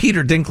be that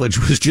Peter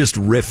Dinklage was just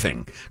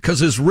riffing, because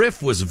his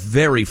riff was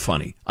very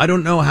funny. I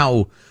don't know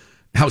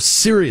how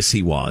serious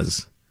he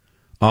was,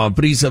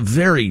 but he's a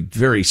very,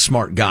 very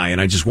smart guy,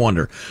 and I just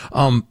wonder.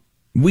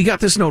 We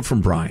got this note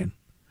from Brian,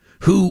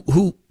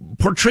 who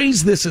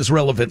portrays this as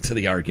relevant to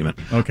the argument.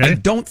 Okay. I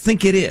don't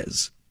think it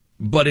is,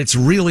 but it's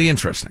really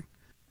interesting.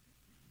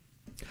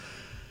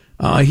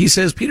 He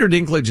says Peter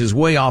Dinklage is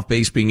way off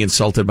base being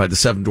insulted by the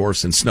Seven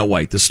Dwarfs and Snow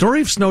White. The story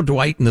of Snow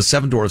White and the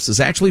Seven Dwarfs is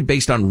actually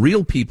based on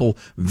real people,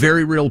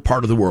 very real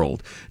part of the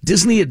world.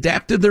 Disney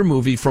adapted their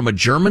movie from a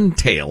German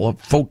tale, a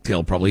folk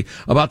tale probably,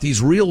 about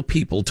these real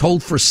people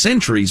told for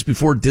centuries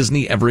before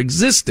Disney ever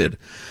existed.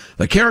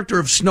 The character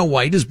of Snow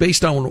White is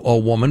based on a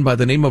woman by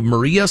the name of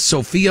Maria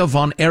Sophia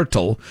von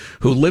Ertel,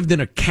 who lived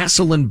in a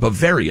castle in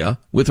Bavaria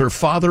with her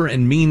father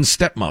and mean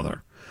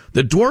stepmother.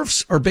 The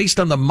dwarfs are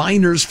based on the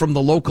miners from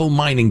the local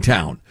mining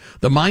town.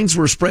 The mines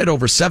were spread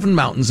over 7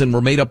 mountains and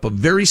were made up of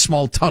very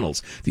small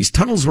tunnels. These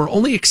tunnels were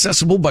only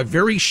accessible by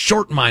very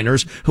short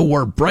miners who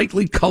wore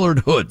brightly colored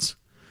hoods.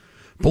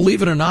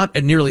 Believe it or not,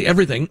 and nearly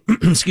everything,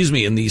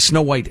 in the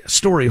Snow White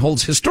story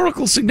holds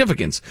historical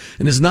significance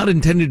and is not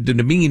intended to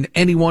demean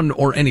anyone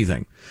or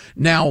anything.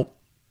 Now,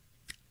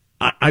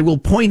 I will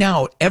point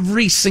out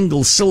every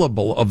single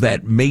syllable of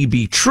that may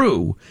be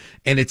true,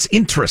 and it's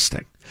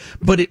interesting.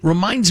 But it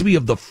reminds me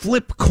of the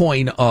flip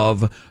coin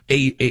of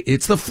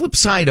it's the flip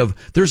side of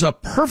there's a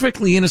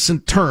perfectly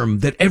innocent term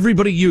that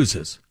everybody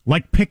uses.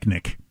 Like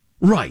picnic.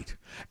 Right.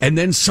 And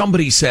then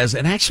somebody says,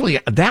 and actually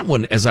that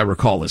one, as I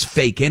recall, is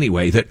fake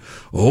anyway, that,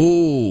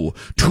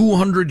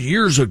 200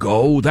 years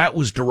ago, that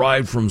was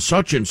derived from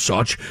such and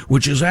such,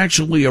 which is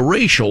actually a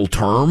racial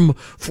term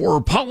for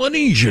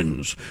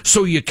Polynesians.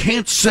 So you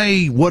can't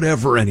say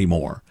whatever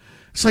anymore.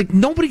 It's like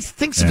nobody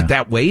thinks of it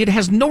that way. It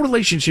has no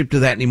relationship to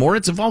that anymore.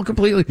 It's evolved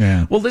completely.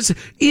 Yeah. Well, listen,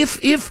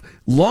 if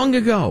long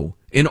ago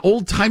in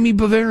old-timey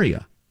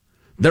Bavaria,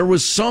 there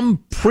was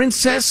some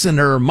princess and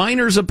her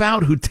miners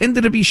about who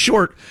tended to be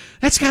short,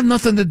 that's got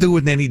nothing to do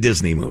with any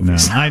Disney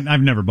movies. No,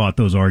 I've never bought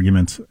those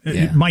arguments.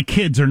 Yeah. My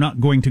kids are not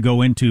going to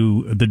go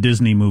into the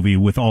Disney movie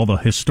with all the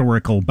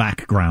historical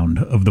background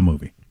of the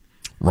movie.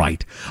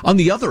 Right. On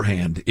the other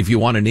hand, if you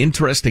want an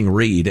interesting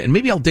read, and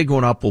maybe I'll dig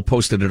one up, we'll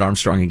post it at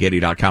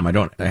ArmstrongandGetty.com. I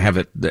don't have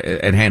it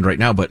at hand right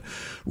now, but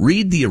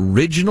read the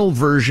original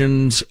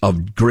versions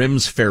of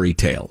Grimm's fairy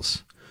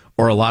tales,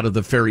 or a lot of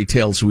the fairy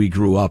tales we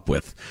grew up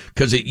with.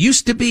 Because it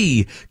used to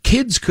be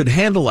kids could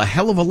handle a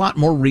hell of a lot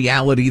more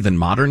reality than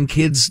modern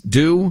kids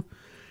do,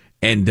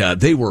 and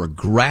they were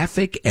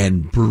graphic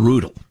and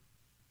brutal.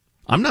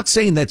 I'm not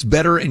saying that's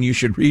better and you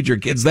should read your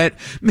kids that.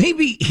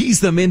 Maybe ease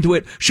them into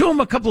it. Show them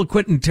a couple of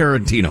Quentin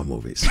Tarantino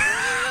movies.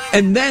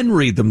 And then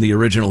read them the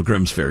original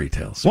Grimm's fairy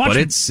tales. But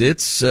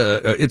it's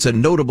a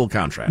notable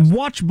contrast.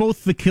 Watch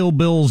both the Kill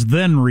Bills,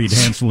 then read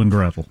Hansel and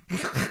Gretel.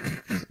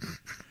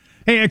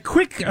 Hey, a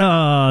quick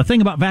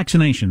thing about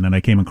vaccination that I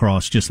came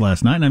across just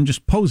last night, and I'm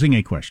just posing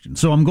a question.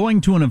 So I'm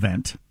going to an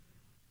event,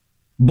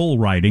 bull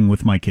riding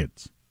with my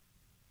kids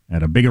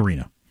at a big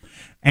arena.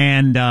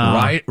 And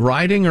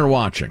riding or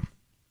watching?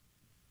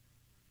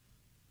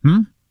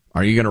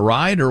 Are you going to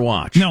ride or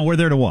watch? No, we're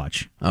there to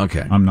watch.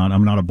 Okay. I'm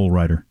not a bull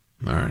rider.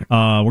 All right.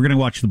 We're going to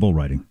watch the bull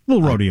riding.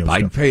 Little rodeo I'd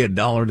stuff. pay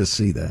 $1 to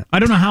see that. I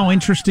don't know how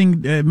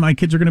interesting my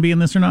kids are going to be in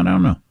this or not. I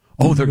don't know.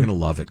 Oh, they're going to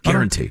love it.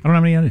 Guaranteed. I don't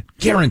have any idea.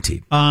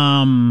 Guaranteed.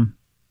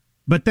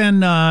 But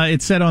then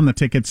it said on the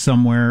tickets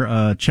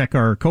somewhere, check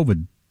our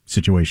COVID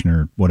situation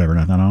or whatever.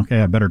 And I thought,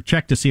 okay, I better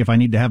check to see if I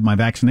need to have my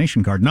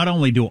vaccination card. Not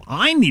only do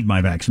I need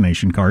my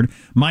vaccination card,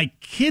 my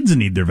kids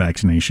need their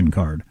vaccination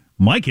card.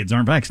 My kids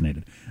aren't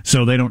vaccinated,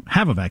 so they don't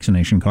have a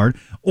vaccination card.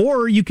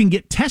 Or you can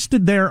get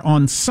tested there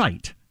on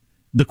site,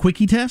 the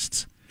quickie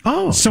tests.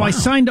 Oh, so wow. I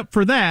signed up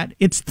for that.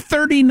 It's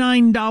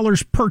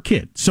 $39 per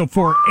kid. So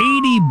for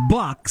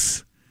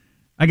 $80,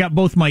 I got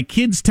both my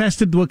kids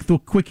tested with the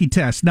quickie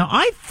test. Now,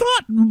 I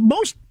thought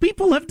most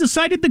people have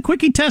decided the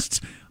quickie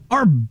tests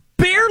are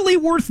barely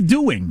worth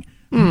doing.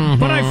 Mm-hmm.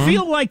 But I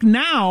feel like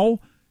now,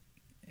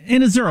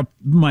 and is there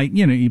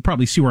you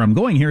probably see where I'm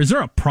going here. Is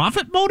there a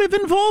profit motive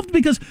involved?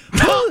 Because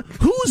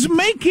who's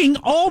making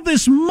all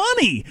this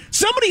money?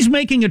 Somebody's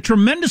making a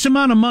tremendous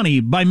amount of money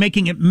by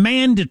making it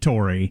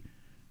mandatory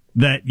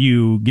that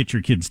you get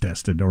your kids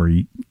tested, or,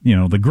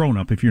 the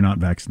grown-up if you're not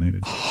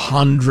vaccinated.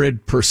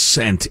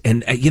 100%.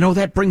 And,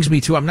 that brings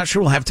me to, I'm not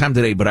sure we'll have time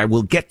today, but I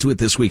will get to it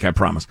this week, I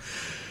promise.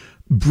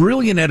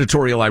 Brilliant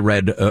editorial I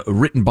read,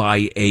 written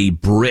by a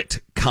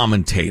Brit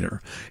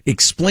commentator,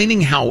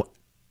 explaining how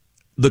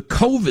the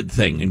COVID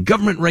thing and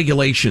government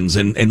regulations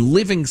and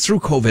living through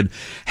COVID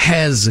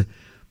has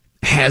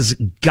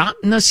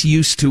gotten us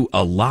used to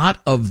a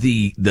lot of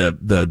the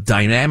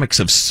dynamics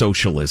of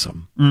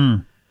socialism.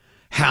 And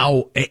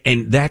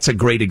that's a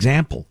great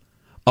example.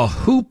 A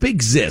hoop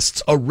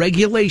exists, a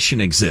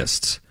regulation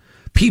exists.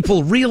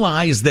 People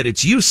realize that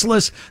it's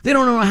useless. They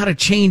don't know how to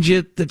change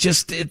it.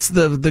 It's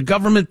the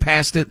government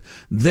passed it.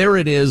 There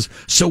it is.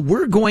 So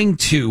we're going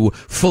to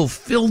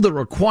fulfill the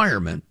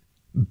requirement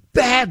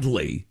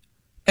badly.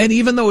 And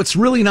even though it's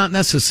really not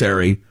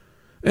necessary,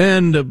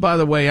 and by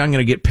the way, I'm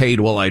going to get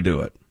paid while I do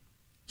it.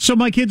 So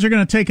my kids are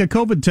going to take a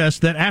COVID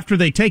test that after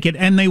they take it,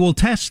 and they will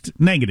test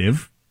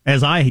negative,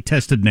 as I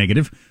tested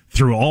negative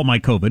through all my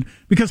COVID,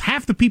 because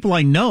half the people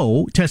I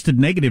know tested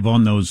negative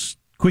on those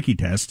quickie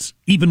tests,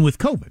 even with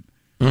COVID.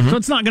 Mm-hmm. So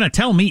it's not going to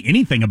tell me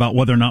anything about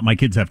whether or not my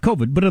kids have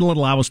COVID, but it'll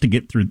allow us to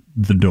get through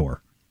the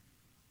door.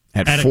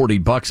 At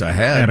 $40 a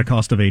head. At a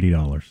cost of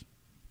 $80.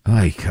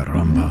 Ay,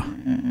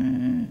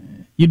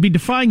 caramba. You'd be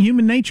defying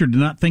human nature to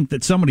not think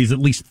that somebody's at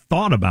least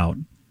thought about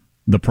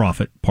the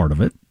profit part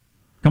of it.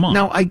 Come on.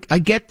 Now, I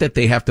get that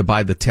they have to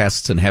buy the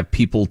tests and have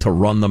people to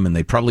run them, and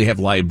they probably have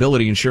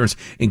liability insurance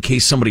in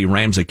case somebody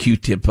rams a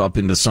Q-tip up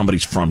into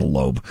somebody's frontal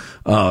lobe,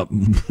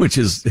 which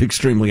is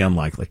extremely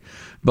unlikely.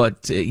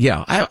 But,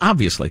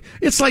 obviously.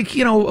 It's like,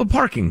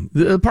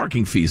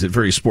 parking fees at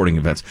various sporting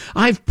events.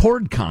 I've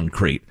poured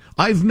concrete.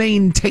 I've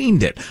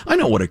maintained it. I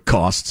know what it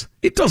costs.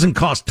 It doesn't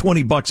cost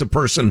 $20 a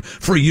person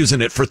for using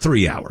it for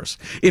 3 hours.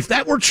 If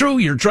that were true,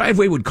 your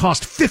driveway would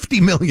cost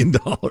 $50 million.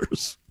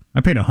 I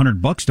paid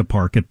 $100 to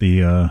park at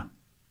the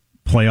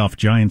playoff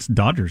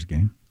Giants-Dodgers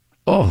game.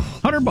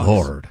 Oh, $100.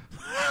 Lord.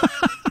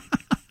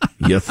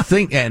 You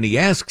think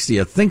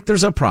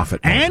there's a profit?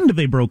 And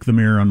they broke the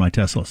mirror on my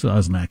Tesla, so that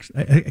was an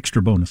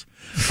extra bonus.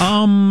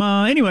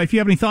 Anyway, if you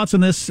have any thoughts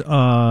on this,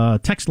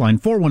 text line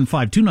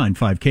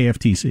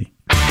 415-295-KFTC.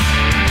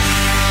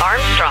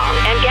 Armstrong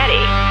and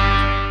Getty.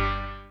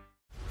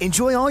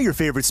 Enjoy all your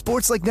favorite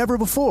sports like never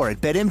before at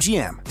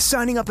BetMGM.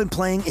 Signing up and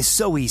playing is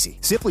so easy.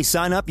 Simply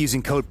sign up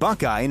using code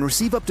Buckeye and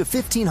receive up to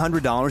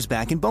 $1,500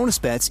 back in bonus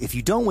bets if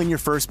you don't win your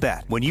first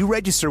bet. When you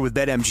register with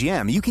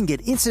BetMGM, you can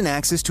get instant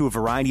access to a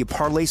variety of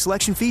parlay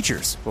selection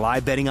features,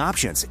 live betting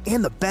options,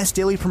 and the best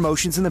daily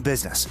promotions in the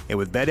business. And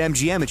with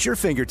BetMGM at your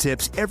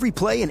fingertips, every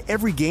play and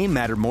every game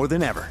matter more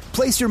than ever.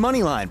 Place your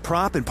moneyline,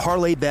 prop, and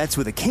parlay bets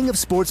with the king of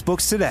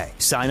sportsbooks today.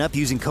 Sign up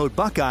using code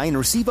Buckeye and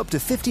receive up to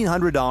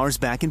 $1,500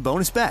 back in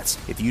bonus bets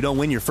if you don't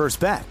win your first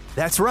bet.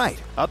 That's right,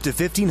 up to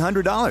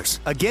 $1,500.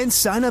 Again,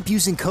 sign up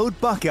using code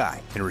Buckeye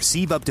and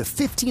receive up to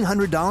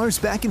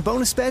 $1,500 back in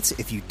bonus bets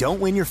if you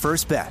don't win your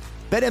first bet.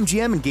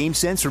 BetMGM and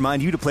GameSense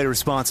remind you to play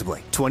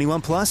responsibly.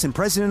 21 plus and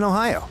present in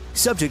Ohio.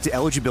 Subject to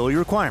eligibility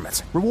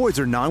requirements. Rewards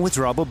are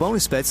non-withdrawable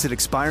bonus bets that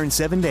expire in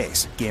 7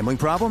 days. Gambling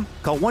problem?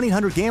 Call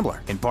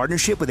 1-800-GAMBLER in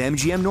partnership with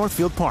MGM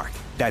Northfield Park.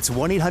 That's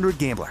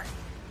 1-800-GAMBLER.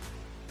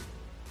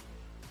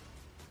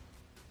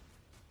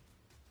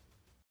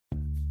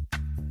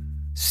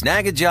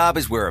 Snag-a-Job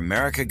is where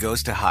America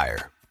goes to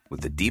hire,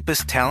 with the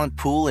deepest talent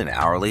pool in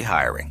hourly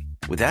hiring.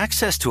 With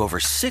access to over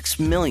 6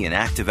 million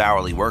active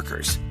hourly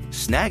workers,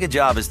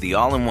 Snag-a-Job is the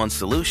all-in-one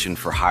solution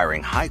for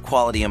hiring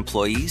high-quality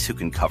employees who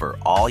can cover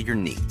all your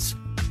needs.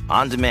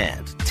 On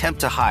demand, temp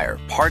to hire,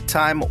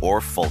 part-time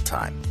or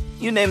full-time.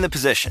 You name the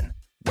position.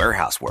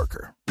 Warehouse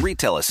worker,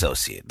 retail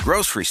associate,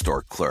 grocery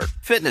store clerk,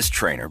 fitness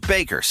trainer,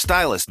 baker,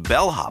 stylist,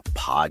 bellhop,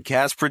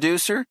 podcast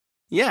producer.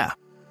 Yeah,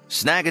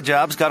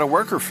 Snag-a-Job's got a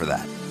worker for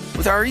that.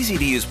 With our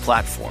easy-to-use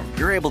platform,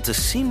 you're able to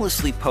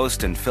seamlessly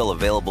post and fill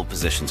available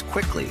positions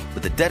quickly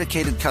with a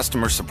dedicated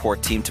customer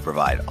support team to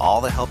provide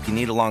all the help you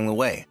need along the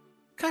way.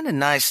 Kind of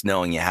nice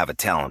knowing you have a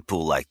talent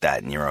pool like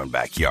that in your own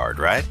backyard,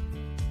 right?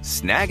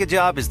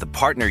 Snag-a-Job is the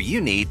partner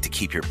you need to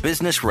keep your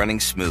business running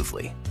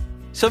smoothly.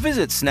 So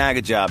visit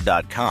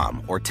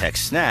snagajob.com or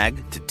text snag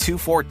to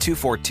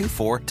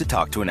 242424 to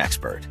talk to an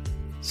expert.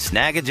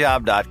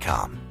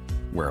 Snagajob.com,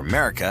 where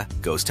America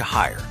goes to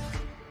hire.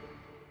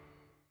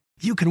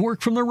 You can work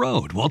from the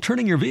road while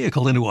turning your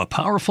vehicle into a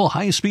powerful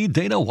high-speed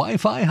data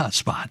Wi-Fi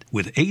hotspot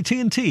with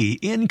AT&T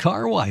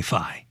in-car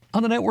Wi-Fi.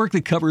 On a network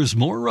that covers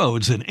more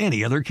roads than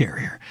any other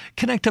carrier.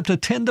 Connect up to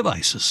 10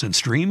 devices and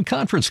stream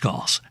conference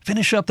calls.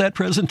 Finish up that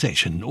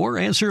presentation or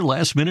answer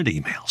last-minute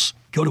emails.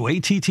 Go to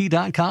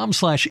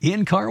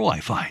att.com/in-car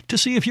Wi-Fi to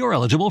see if you're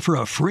eligible for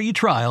a free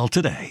trial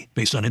today.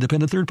 Based on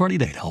independent third-party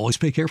data, always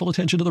pay careful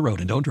attention to the road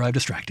and don't drive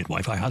distracted.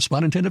 Wi-Fi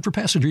hotspot intended for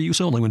passenger use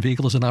only when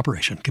vehicle is in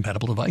operation.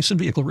 Compatible device and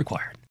vehicle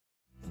required.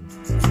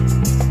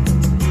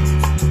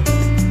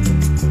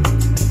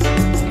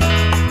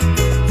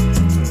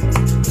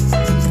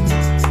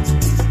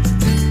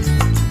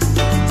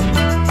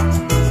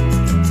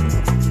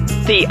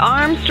 The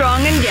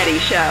Armstrong and Getty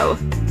Show.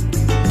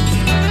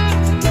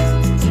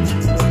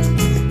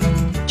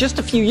 Just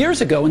a few years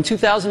ago, in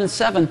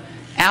 2007,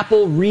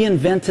 Apple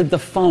reinvented the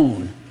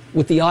phone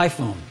with the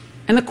iPhone.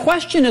 And the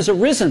question has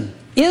arisen,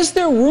 is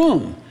there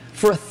room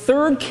for a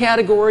third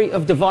category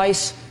of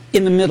device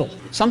in the middle?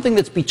 Something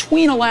that's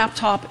between a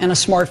laptop and a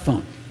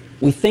smartphone.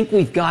 We think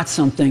we've got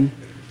something,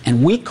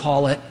 and we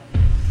call it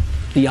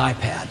the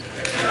iPad.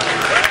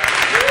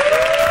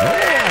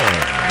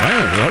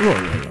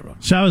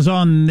 So I was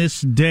on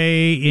this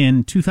day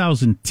in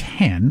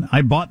 2010.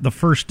 I bought the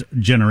first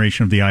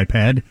generation of the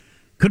iPad.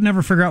 Could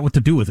never figure out what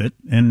to do with it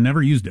and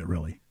never used it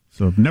really.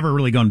 So I've never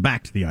really gone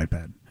back to the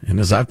iPad. And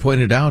as I've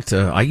pointed out,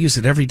 I use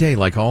it every day,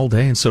 like all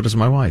day, and so does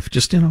my wife.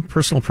 Just,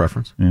 personal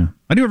preference. Yeah.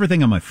 I do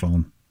everything on my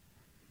phone.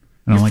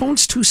 Your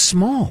phone's too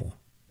small.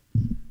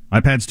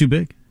 iPad's too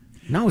big.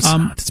 No, it's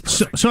not. It's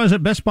perfect. So I was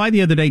at Best Buy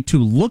the other day to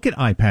look at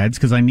iPads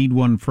because I need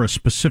one for a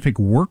specific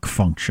work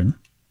function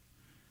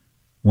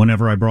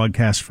whenever I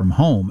broadcast from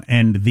home.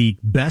 And the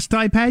best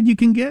iPad you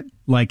can get,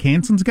 like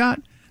Hanson's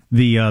got,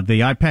 the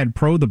iPad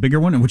Pro, the bigger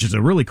one, which is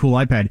a really cool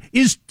iPad,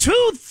 is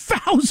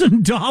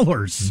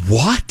 $2,000.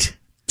 What?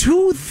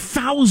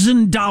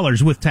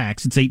 $2,000 with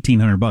tax. It's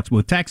 $1,800.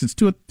 With tax, it's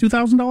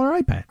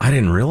 $2,000 iPad. I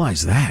didn't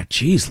realize that.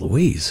 Jeez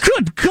Louise.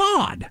 Good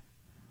God.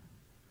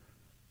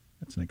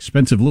 That's an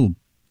expensive little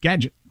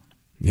gadget.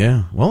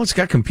 Yeah. Well, it's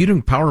got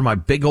computing power my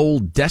big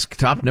old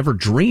desktop never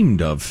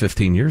dreamed of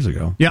 15 years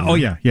ago. Yeah. Oh,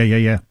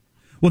 yeah.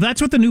 Well,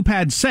 that's what the new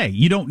pads say.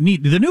 You don't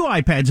need the new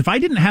iPads. If I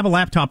didn't have a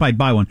laptop, I'd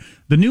buy one.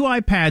 The new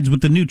iPads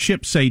with the new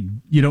chips say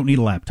you don't need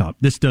a laptop.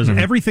 This does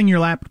everything your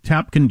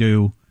laptop can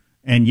do,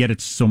 and yet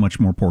it's so much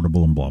more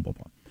portable and blah, blah,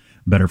 blah.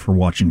 Better for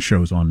watching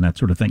shows on, that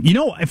sort of thing. You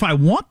know, if I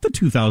want the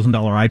 $2,000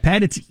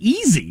 iPad, it's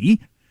easy.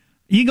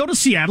 You go to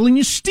Seattle and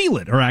you steal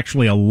it, or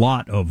actually a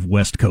lot of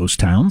West Coast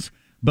towns.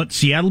 But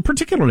Seattle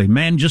particularly,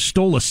 man just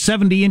stole a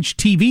 70-inch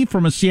TV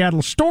from a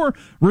Seattle store,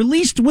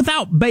 released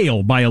without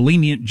bail by a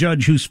lenient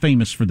judge who's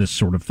famous for this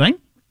sort of thing.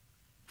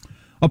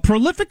 A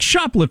prolific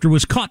shoplifter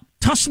was caught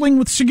tussling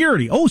with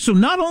security. Oh, so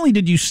not only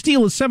did you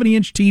steal a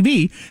 70-inch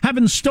TV,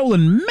 having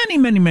stolen many,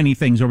 many, many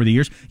things over the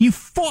years, you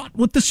fought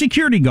with the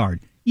security guard.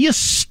 You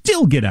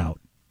still get out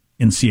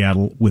in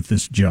Seattle with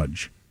this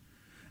judge.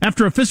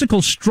 After a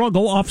physical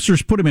struggle,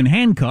 officers put him in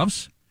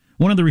handcuffs.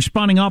 One of the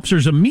responding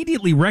officers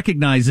immediately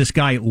recognized this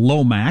guy,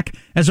 Lomac,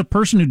 as a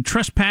person who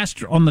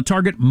trespassed on the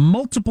target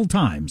multiple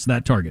times,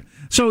 that target.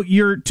 So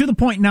you're to the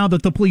point now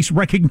that the police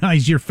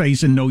recognize your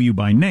face and know you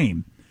by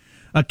name.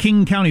 A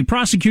King County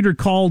prosecutor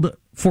called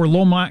for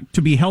Lomac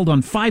to be held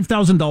on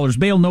 $5,000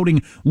 bail,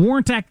 noting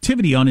warrant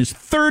activity on his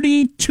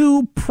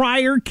 32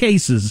 prior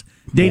cases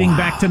dating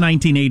back to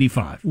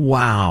 1985.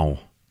 Wow.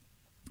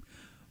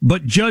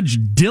 But Judge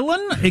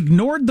Dillon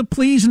ignored the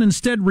pleas and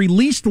instead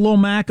released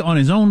Lomac on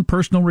his own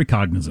personal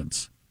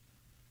recognizance.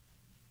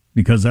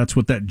 Because that's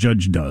what that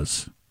judge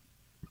does.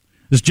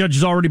 This judge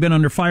has already been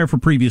under fire for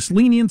previous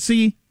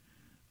leniency,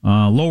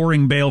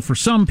 lowering bail for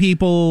some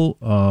people,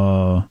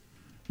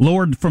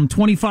 lowered from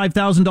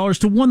 $25,000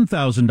 to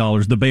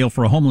 $1,000 the bail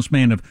for a homeless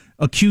man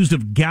accused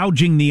of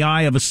gouging the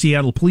eye of a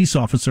Seattle police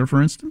officer,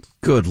 for instance.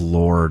 Good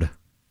Lord.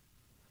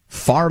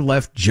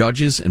 Far-left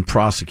judges and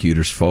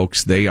prosecutors,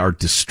 folks, they are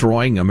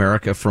destroying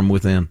America from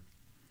within.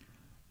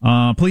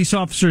 Police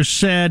officers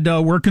said,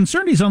 we're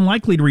concerned he's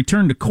unlikely to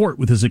return to court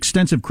with his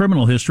extensive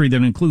criminal history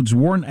that includes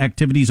warrant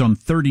activities on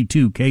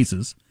 32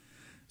 cases.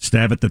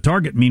 Staff at the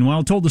Target,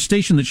 meanwhile, told the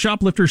station that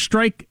shoplifters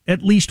strike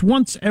at least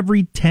once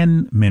every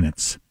 10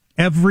 minutes.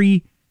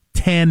 Every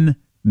 10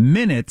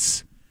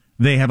 minutes,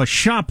 they have a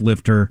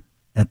shoplifter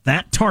at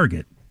that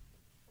Target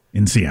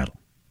in Seattle.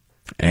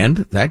 And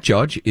that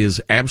judge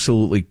is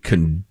absolutely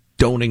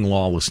condoning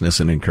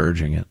lawlessness and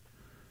encouraging it.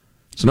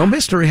 It's no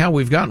mystery how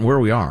we've gotten where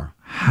we are.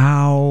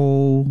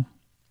 How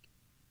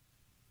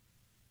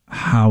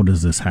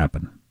does this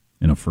happen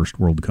in a first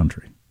world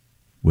country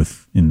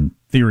with, in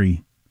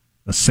theory,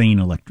 a sane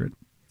electorate?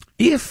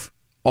 If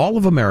all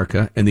of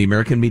America and the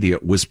American media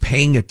was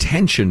paying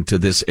attention to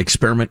this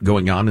experiment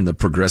going on in the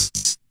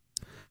progress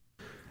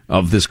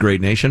of this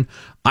great nation,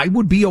 I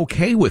would be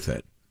okay with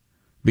it.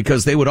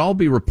 Because they would all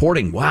be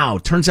reporting, wow,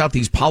 turns out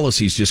these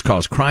policies just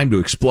cause crime to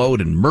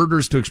explode and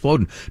murders to explode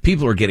and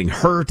people are getting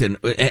hurt and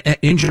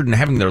injured and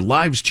having their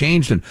lives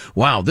changed. And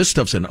wow, this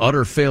stuff's an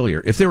utter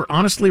failure. If they were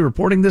honestly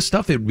reporting this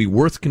stuff, it would be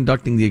worth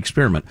conducting the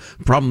experiment.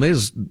 The problem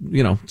is,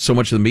 so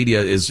much of the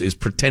media is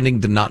pretending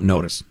to not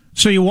notice.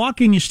 So you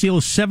walk in, you steal a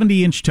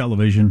 70-inch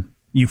television,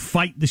 you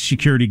fight the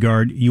security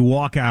guard, you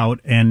walk out,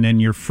 and then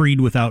you're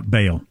freed without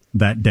bail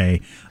that day.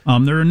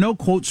 There are no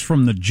quotes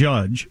from the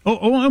judge.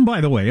 Oh, and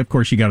by the way, of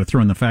course, you got to throw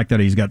in the fact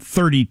that he's got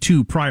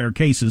 32 prior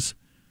cases.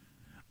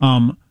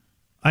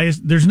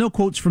 There's no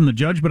quotes from the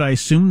judge, but I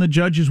assume the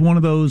judge is one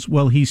of those,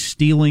 well, he's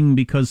stealing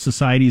because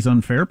society's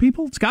unfair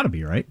people? It's got to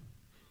be, right?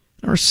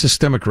 Or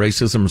systemic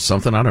racism or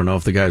something. I don't know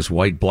if the guy's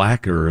white,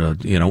 black, or,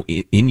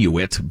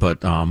 Inuit,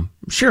 but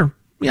sure.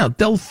 Yeah,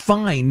 they'll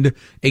find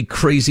a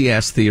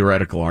crazy-ass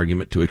theoretical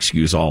argument to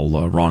excuse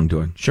all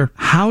wrongdoing. Sure.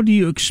 How do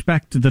you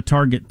expect the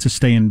Target to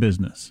stay in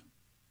business,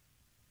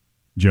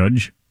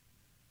 Judge?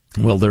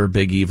 Well, they're a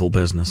big evil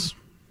business.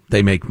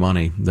 They make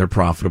money. They're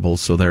profitable,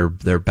 so they're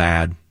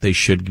bad. They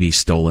should be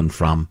stolen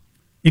from.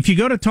 If you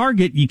go to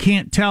Target, you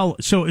can't tell.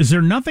 So is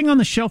there nothing on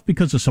the shelf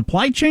because of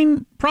supply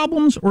chain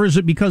problems, or is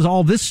it because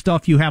all this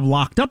stuff you have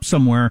locked up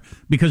somewhere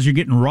because you're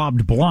getting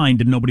robbed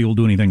blind and nobody will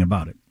do anything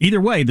about it?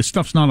 Either way, the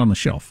stuff's not on the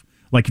shelf.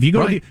 Like if you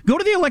go to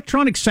the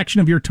electronics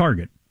section of your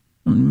Target,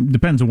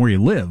 depends on where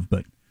you live,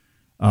 but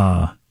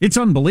it's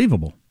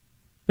unbelievable.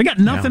 They got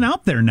nothing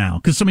out there now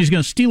because somebody's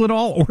going to steal it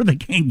all, or they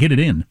can't get it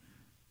in.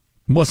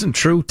 Wasn't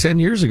true 10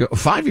 years ago,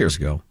 5 years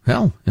ago.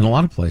 Hell, in a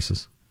lot of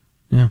places.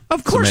 Yeah,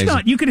 of course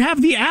not. You could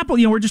have the Apple.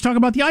 We're just talking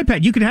about the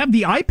iPad. You could have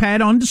the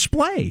iPad on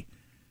display.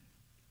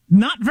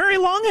 Not very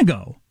long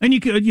ago. And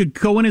you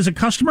go in as a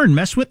customer and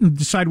mess with it and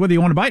decide whether you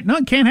want to buy it. No,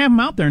 you can't have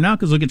them out there now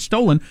because they'll get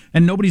stolen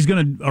and nobody's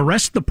going to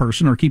arrest the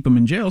person or keep them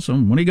in jail. So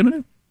what are you going to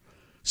do?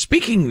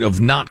 Speaking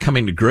of not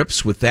coming to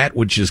grips with that,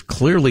 which is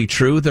clearly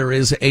true, there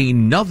is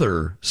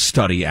another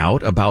study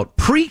out about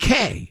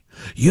pre-K,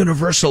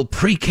 universal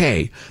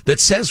pre-K, that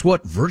says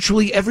what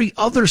virtually every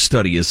other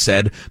study has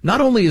said. Not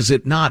only is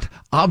it not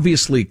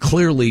obviously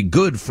clearly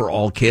good for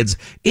all kids,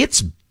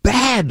 it's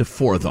bad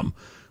for them.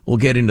 We'll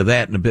get into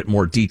that in a bit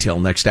more detail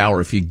next hour.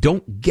 If you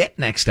don't get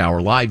next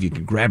hour live, you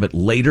can grab it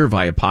later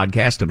via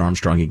podcast at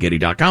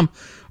ArmstrongandGetty.com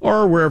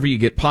or wherever you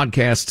get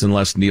podcasts,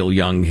 unless Neil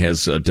Young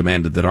has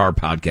demanded that our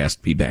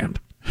podcast be banned.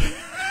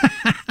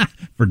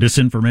 For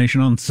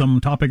disinformation on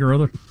some topic or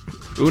other?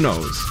 Who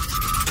knows?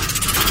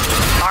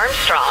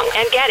 Armstrong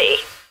and Getty.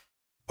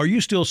 Are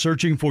you still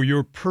searching for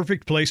your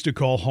perfect place to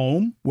call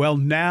home? Well,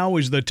 now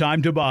is the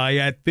time to buy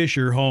at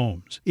Fisher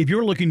Homes. If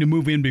you're looking to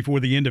move in before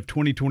the end of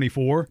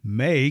 2024,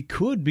 May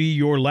could be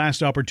your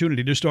last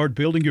opportunity to start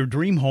building your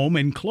dream home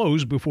and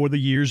close before the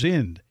year's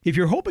end. If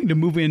you're hoping to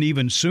move in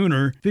even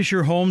sooner,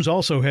 Fisher Homes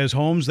also has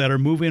homes that are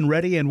move-in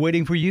ready and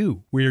waiting for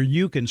you, where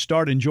you can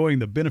start enjoying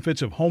the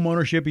benefits of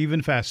homeownership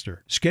even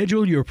faster.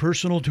 Schedule your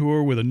personal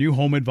tour with a new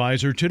home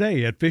advisor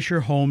today at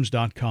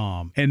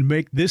FisherHomes.com and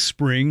make this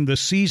spring the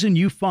season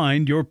you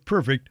find your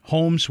perfect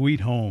home sweet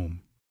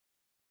home.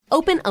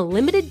 Open a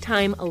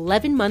limited-time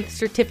 11-month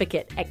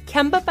certificate at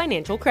Kemba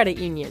Financial Credit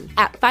Union.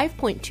 At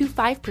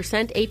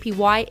 5.25%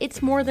 APY,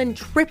 it's more than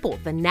triple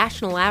the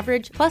national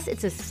average, plus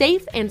it's a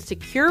safe and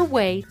secure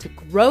way to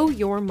grow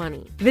your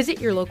money.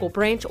 Visit your local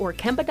branch or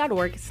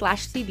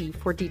kemba.org/CD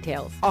for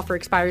details. Offer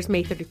expires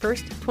May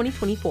 31st,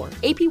 2024.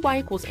 APY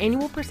equals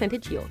annual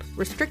percentage yield.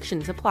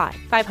 Restrictions apply.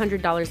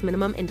 $500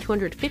 minimum and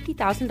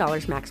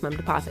 $250,000 maximum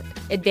deposit.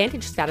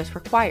 Advantage status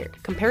required.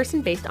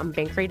 Comparison based on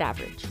bank rate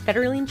average.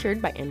 Federally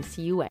insured by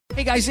NCUA.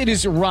 Hey guys, it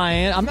is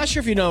Ryan. I'm not sure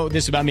if you know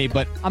this about me,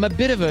 but I'm a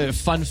bit of a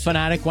fun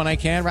fanatic when I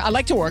can. I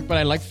like to work, but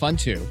I like fun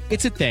too.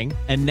 It's a thing.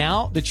 And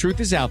now the truth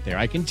is out there.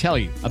 I can tell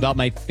you about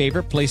my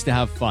favorite place to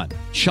have fun.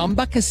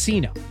 Chumba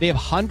Casino. They have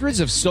hundreds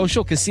of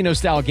social casino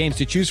style games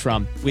to choose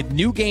from with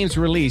new games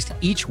released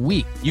each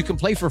week. You can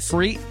play for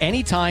free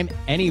anytime,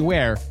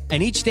 anywhere.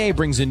 And each day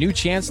brings a new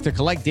chance to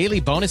collect daily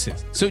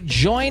bonuses. So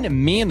join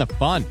me in the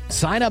fun.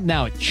 Sign up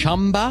now at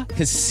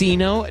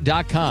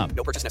ChumbaCasino.com.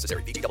 No purchase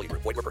necessary. VGW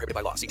Group. Void where prohibited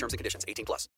by law. See terms and conditions. 18+.